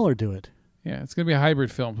 Lord Miller do it. Yeah, it's going to be a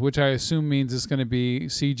hybrid film, which I assume means it's going to be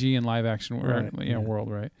CG and live action world,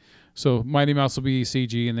 right? So Mighty Mouse will be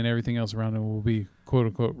CG, and then everything else around it will be quote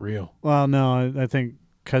unquote real. Well, no, I think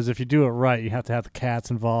because if you do it right, you have to have the cats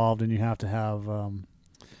involved, and you have to have. Do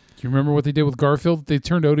you remember what they did with Garfield? They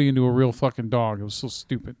turned Odie into a real fucking dog. It was so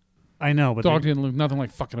stupid. I know, but dog didn't look nothing like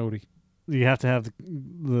fucking Odie. You have to have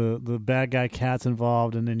the bad guy cats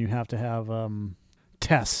involved, and then you have to have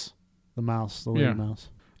Tess, the mouse, the lady mouse.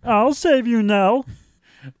 I'll save you now.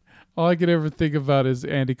 All I could ever think about is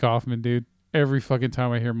Andy Kaufman, dude. Every fucking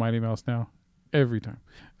time I hear Mighty Mouse now. Every time.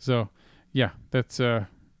 So, yeah, that's... So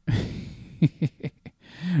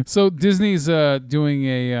Disney's doing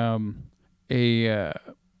a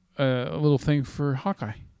little thing for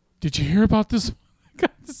Hawkeye. Did you hear about this? God,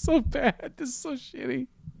 this is so bad. This is so shitty.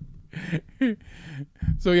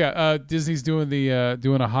 So, yeah, Disney's doing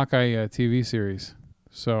a Hawkeye TV series.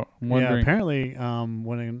 So I'm wondering. Yeah, apparently,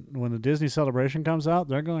 when the Disney Celebration comes out,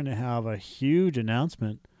 they're going to have a huge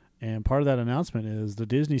announcement, and part of that announcement is the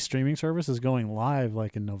Disney streaming service is going live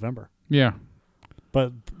like in November. Yeah,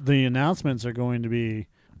 but the announcements are going to be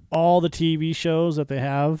all the TV shows that they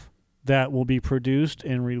have that will be produced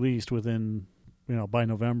and released within, by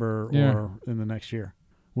November or in the next year,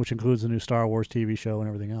 which includes the new Star Wars TV show and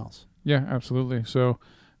everything else. Yeah, absolutely. So.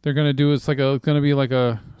 They're going to do so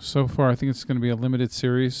far I think it's going to be a limited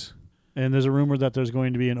series. And there's a rumor that there's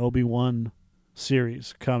going to be an Obi-Wan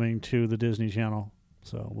series coming to the Disney Channel.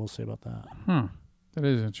 So we'll see about that. Huh. That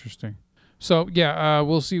is interesting. So, yeah,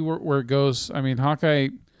 we'll see where it goes. I mean,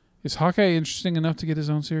 is Hawkeye interesting enough to get his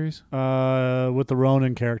own series? With the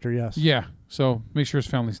Ronin character, yes. Yeah. So make sure his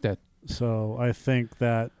family's dead. So I think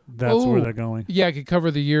that's where they're going. Yeah, I could cover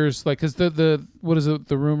the years. Because the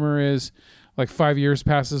rumor is... 5 years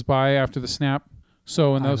passes by after the snap.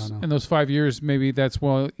 So in those 5 years, maybe that's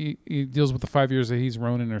he deals with the 5 years that he's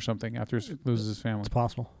Ronin or something after he loses his family. It's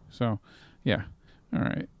possible. So, yeah. All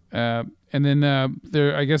right. And then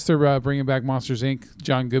I guess they're bringing back Monsters Inc.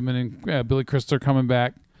 John Goodman and Billy Crystal are coming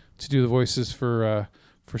back to do the voices for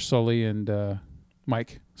Sully and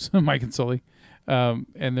Mike. Mike and Sully.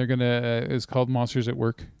 And they're gonna. It's called Monsters at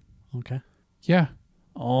Work. Okay. Yeah.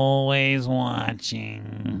 Always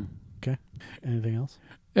watching. Okay. Anything else?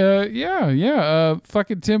 Yeah.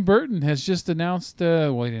 Fucking Tim Burton has just announced. He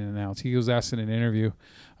didn't announce. He was asked in an interview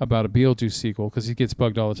about a Beetlejuice sequel because he gets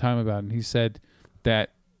bugged all the time about it. And he said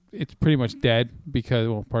that it's pretty much dead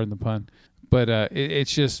because, pardon the pun, but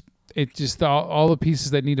it's just all the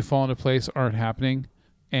pieces that need to fall into place aren't happening,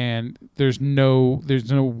 and there's no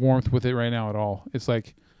warmth with it right now at all. It's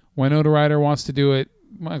like Winona Ryder wants to do it,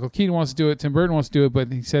 Michael Keaton wants to do it, Tim Burton wants to do it,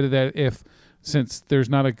 but he said that since there's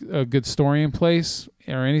not a good story in place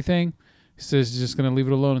or anything, he says he's just going to leave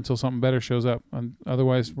it alone until something better shows up. And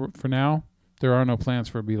otherwise, for now, there are no plans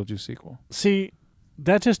for a Beetlejuice sequel. See,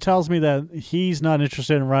 that just tells me that he's not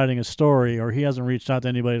interested in writing a story, or he hasn't reached out to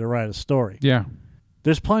anybody to write a story. Yeah.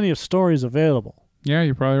 There's plenty of stories available. Yeah,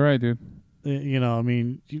 you're probably right, dude.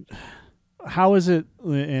 How is it,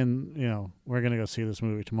 and, we're going to go see this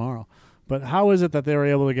movie tomorrow, but how is it that they were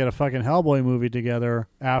able to get a fucking Hellboy movie together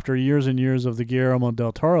after years and years of the Guillermo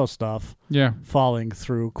del Toro stuff falling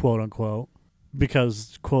through, quote unquote,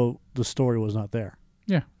 because, quote, the story was not there?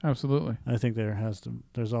 Yeah, absolutely. I think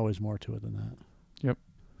there's always more to it than that. Yep.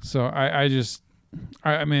 So I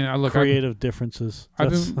look, creative differences.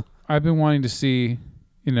 I've been wanting to see,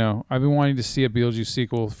 a Beetlejuice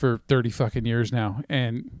sequel for 30 fucking years now,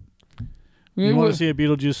 and you want to see a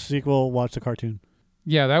Beetlejuice sequel? Watch the cartoon.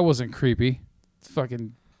 Yeah, that wasn't creepy.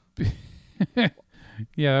 fucking.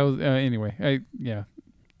 Yeah, that was anyway.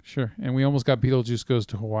 Sure. And we almost got Beetlejuice Goes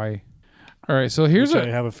to Hawaii. All right, so here's I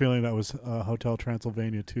have a feeling that was Hotel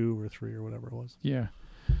Transylvania 2 or 3 or whatever it was. Yeah.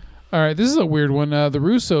 All right, this is a weird one. The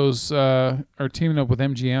Russos are teaming up with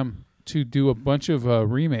MGM to do a bunch of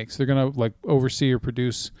remakes. They're gonna like oversee or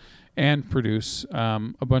produce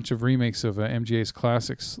a bunch of remakes of MGA's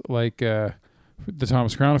classics, like the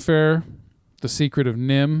Thomas Crown Affair, The Secret of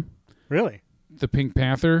Nim, really, The Pink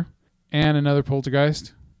Panther, and another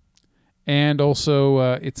Poltergeist, and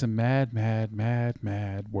also It's a Mad, Mad, Mad,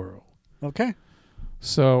 Mad World. Okay.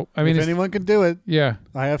 So I mean, if anyone can do it, yeah,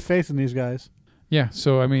 I have faith in these guys. Yeah.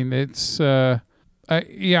 So I mean, it's it's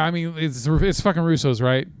fucking Russos,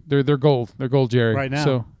 right? They're gold. They're gold, Jerry. Right now.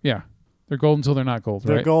 So yeah, they're gold until they're not gold.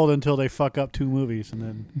 They're right? gold until they fuck up 2 movies, and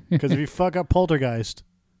then because if you fuck up Poltergeist,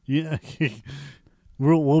 yeah,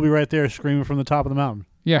 we'll be right there screaming from the top of the mountain.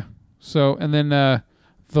 Yeah. So and then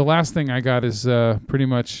the last thing I got is pretty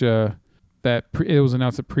much that it was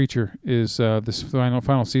announced that Preacher is this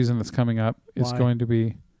final season that's coming up is going to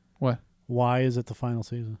be what? Why is it the final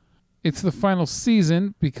season? It's the final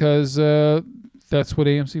season because that's what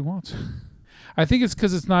AMC wants. I think it's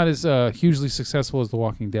because it's not as hugely successful as The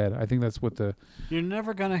Walking Dead. I think that's what You're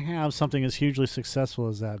never going to have something as hugely successful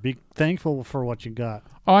as that. Be thankful for what you got.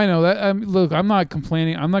 Oh, I know that. Look, I'm not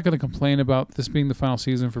complaining. I'm not going to complain about this being the final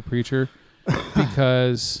season for Preacher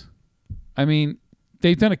because, I mean,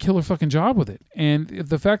 they've done a killer fucking job with it. And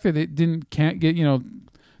the fact that it can't get,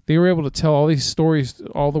 they were able to tell all these stories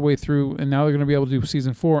all the way through, and now they're going to be able to do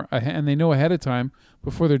season 4, and they know ahead of time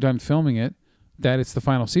before they're done filming it that it's the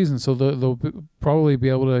final season, so they'll probably be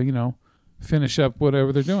able to, finish up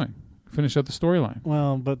whatever they're doing, finish up the storyline.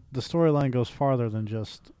 Well, but the storyline goes farther than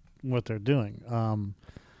just what they're doing.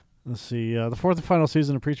 Let's see. The 4th and final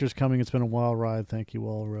season of Preacher is coming. It's been a wild ride. Thank you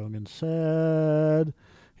all, Rogan said.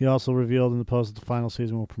 He also revealed in the post that the final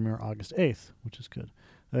season will premiere August 8th, which is good.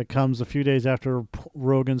 It comes a few days after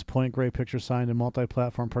Rogan's Point Grey Pictures signed a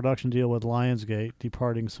multi-platform production deal with Lionsgate,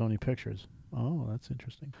 departing Sony Pictures. Oh, that's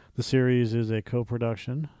interesting. The series is a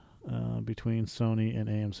co-production between Sony and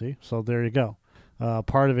AMC. So there you go.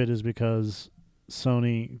 Part of it is because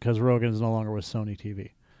Rogan is no longer with Sony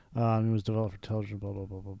TV. He was developed for television, blah, blah,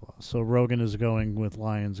 blah, blah, blah. So Rogan is going with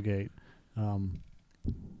Lionsgate,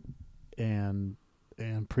 and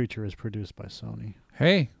Preacher is produced by Sony.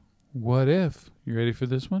 Hey, what if? You ready for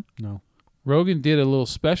this one? No. Rogan did a little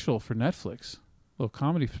special for Netflix, a little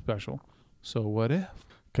comedy special. So what if?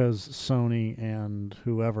 Because Sony and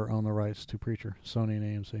whoever own the rights to Preacher, Sony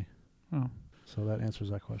and AMC. Oh. So that answers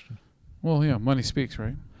that question. Well, yeah, money speaks,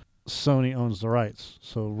 right? Sony owns the rights,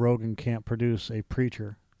 so Rogan can't produce a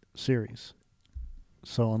Preacher series.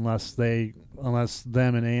 So unless them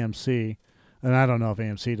and AMC, and I don't know if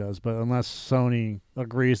AMC does, but unless Sony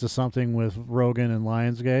agrees to something with Rogan and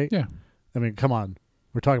Lionsgate, yeah. I mean, come on,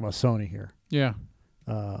 we're talking about Sony here. Yeah.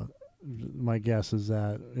 My guess is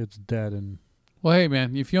that it's dead. And well, hey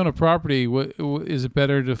man, if you own a property, is it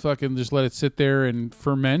better to fucking just let it sit there and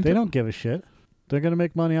ferment? They don't give a shit. They're going to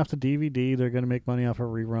make money off the DVD. They're going to make money off of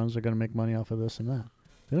reruns. They're going to make money off of this and that.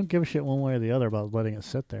 They don't give a shit one way or the other about letting it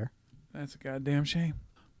sit there. That's a goddamn shame.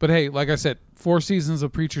 But hey, like I said, 4 seasons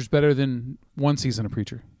of Preacher's better than 1 season of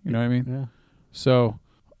Preacher. You know what I mean? Yeah. So,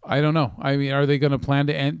 I don't know. I mean, are they going to plan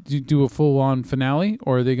to do a full-on finale,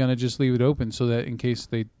 or are they going to just leave it open so that in case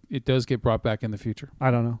it does get brought back in the future? I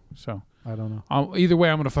don't know. So I don't know. Either way,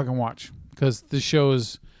 I'm going to fucking watch because this show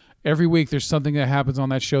is every week. There's something that happens on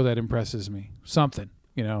that show that impresses me. Something,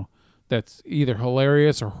 that's either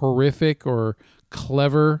hilarious or horrific or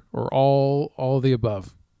clever or all of the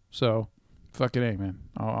above. So, fucking A, man.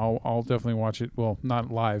 I'll definitely watch it. Well,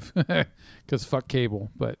 not live because fuck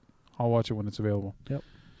cable, but I'll watch it when it's available. Yep.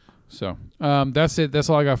 So that's it. That's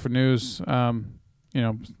all I got for news. And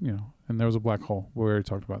there was a black hole. We already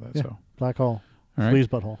talked about that. Yeah, so black hole. All right. Flea's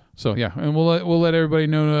butthole. So yeah, and we'll let everybody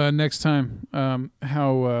know next time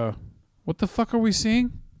how what the fuck are we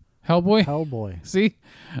seeing? Hellboy. See,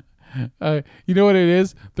 you know what it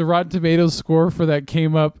is? The Rotten Tomatoes score for that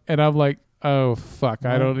came up, and I'm like, oh fuck,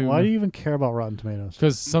 I don't even. Why do you even care about Rotten Tomatoes?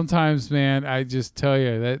 Because sometimes, man, I just tell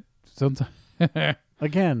you that sometimes.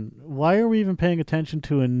 Again, why are we even paying attention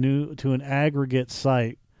to an aggregate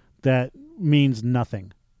site that means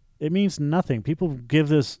nothing? It means nothing. People give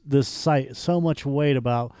this site so much weight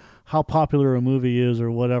about how popular a movie is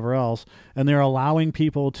or whatever else, and they're allowing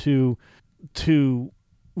people to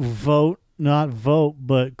not vote,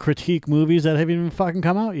 but critique movies that haven't even fucking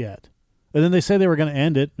come out yet. And then they say they were going to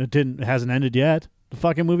end it. It hasn't ended yet. The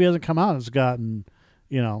fucking movie hasn't come out. It's gotten,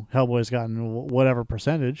 Hellboy's gotten whatever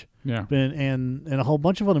percentage. Yeah. And a whole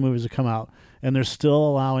bunch of other movies have come out, and they're still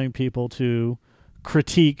allowing people to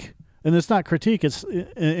critique. And it's not critique. It's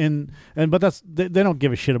but that's they don't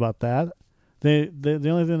give a shit about that. The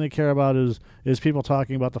only thing they care about is people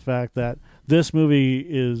talking about the fact that this movie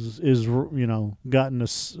is gotten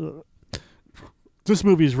this. This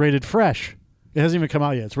movie is rated fresh. It hasn't even come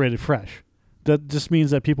out yet. It's rated fresh. That just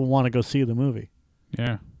means that people want to go see the movie.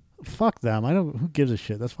 Yeah. Fuck them. Who gives a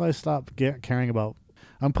shit? That's why I stopped caring about.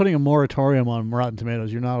 I'm putting a moratorium on Rotten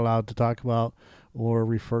Tomatoes. You're not allowed to talk about or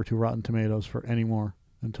refer to Rotten Tomatoes for any more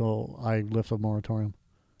until I lift a moratorium.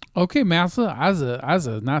 Okay, Massa, as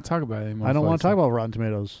a not talk about it anymore. I don't want to talk about Rotten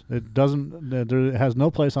Tomatoes. It doesn't. It has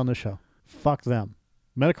no place on this show. Fuck them.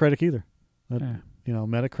 Metacritic either.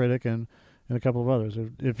 Metacritic and a couple of others.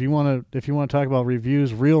 If you want to talk about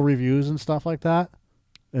reviews, real reviews and stuff like that,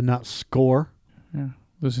 and not score. Yeah.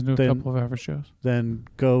 Listen to a couple of average shows. Then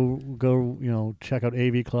go check out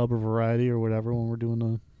AV Club or Variety or whatever when we're doing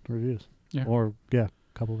the reviews. Yeah. Or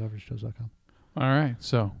couple of average-shows.com. All right.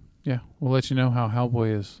 So we'll let you know how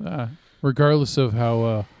Hellboy is, regardless of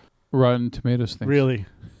how Rotten Tomatoes thinks. Really?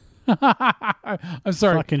 I'm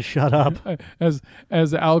sorry. Fucking shut up. As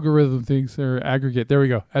the algorithm thinks, or aggregate. There we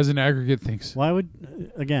go. As an aggregate thinks. Why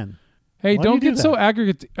would again? Hey, don't get so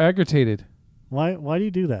aggritated. Why do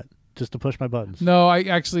you do that? Just to push my buttons? No, I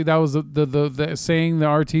actually that was the saying the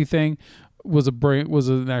RT thing was a brain was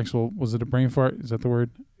it a brain fart? Is that the word?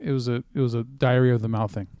 It was a diarrhea of the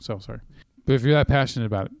mouth thing. So sorry. But if you're that passionate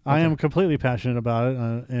about it, I am completely passionate about it,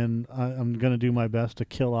 and I'm going to do my best to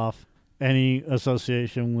kill off any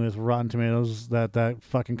association with Rotten Tomatoes that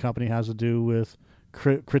fucking company has to do with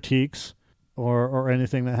critiques or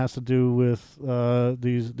anything that has to do with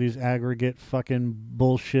these aggregate fucking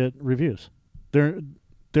bullshit reviews.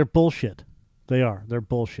 They're bullshit. They are. They're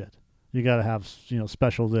bullshit. You got to have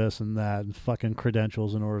special this and that and fucking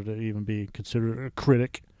credentials in order to even be considered a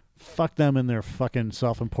critic. Fuck them in their fucking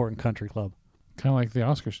self-important country club. Kind of like the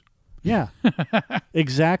Oscars. Yeah.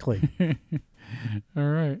 Exactly. All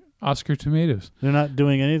right. Oscar Tomatoes. They're not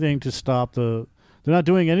doing anything to stop They're not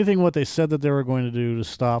doing anything what they said that they were going to do to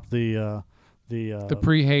stop the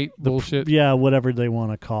pre-hate bullshit. Yeah, whatever they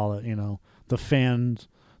want to call it. The fans,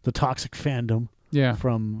 the toxic fandom. Yeah.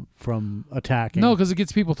 From attacking. No, because it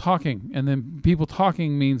gets people talking, and then people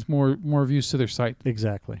talking means more views to their site.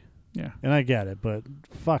 Exactly. Yeah. And I get it, but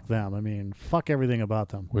fuck them. I mean, fuck everything about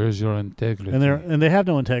them. Where's your integrity? And they have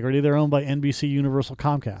no integrity. They're owned by NBC Universal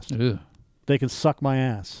Comcast. Ugh. They can suck my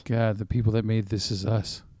ass. God, the people that made This Is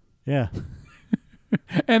Us. Yeah.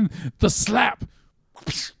 And the slap.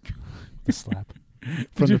 The slap.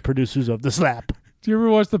 From the producers of The Slap. Do you ever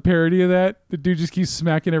watch the parody of that? The dude just keeps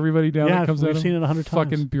smacking everybody down. Yeah, that comes we've seen it 100 times.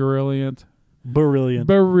 Fucking brilliant. Brilliant.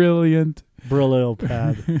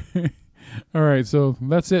 pad. All right, so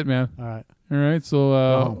that's it, man. All right,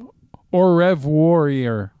 so au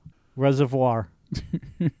revoir. Reservoir.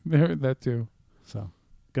 There, that too. So,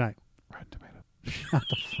 good night. Rotten Tomato. Shut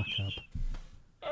the fuck up.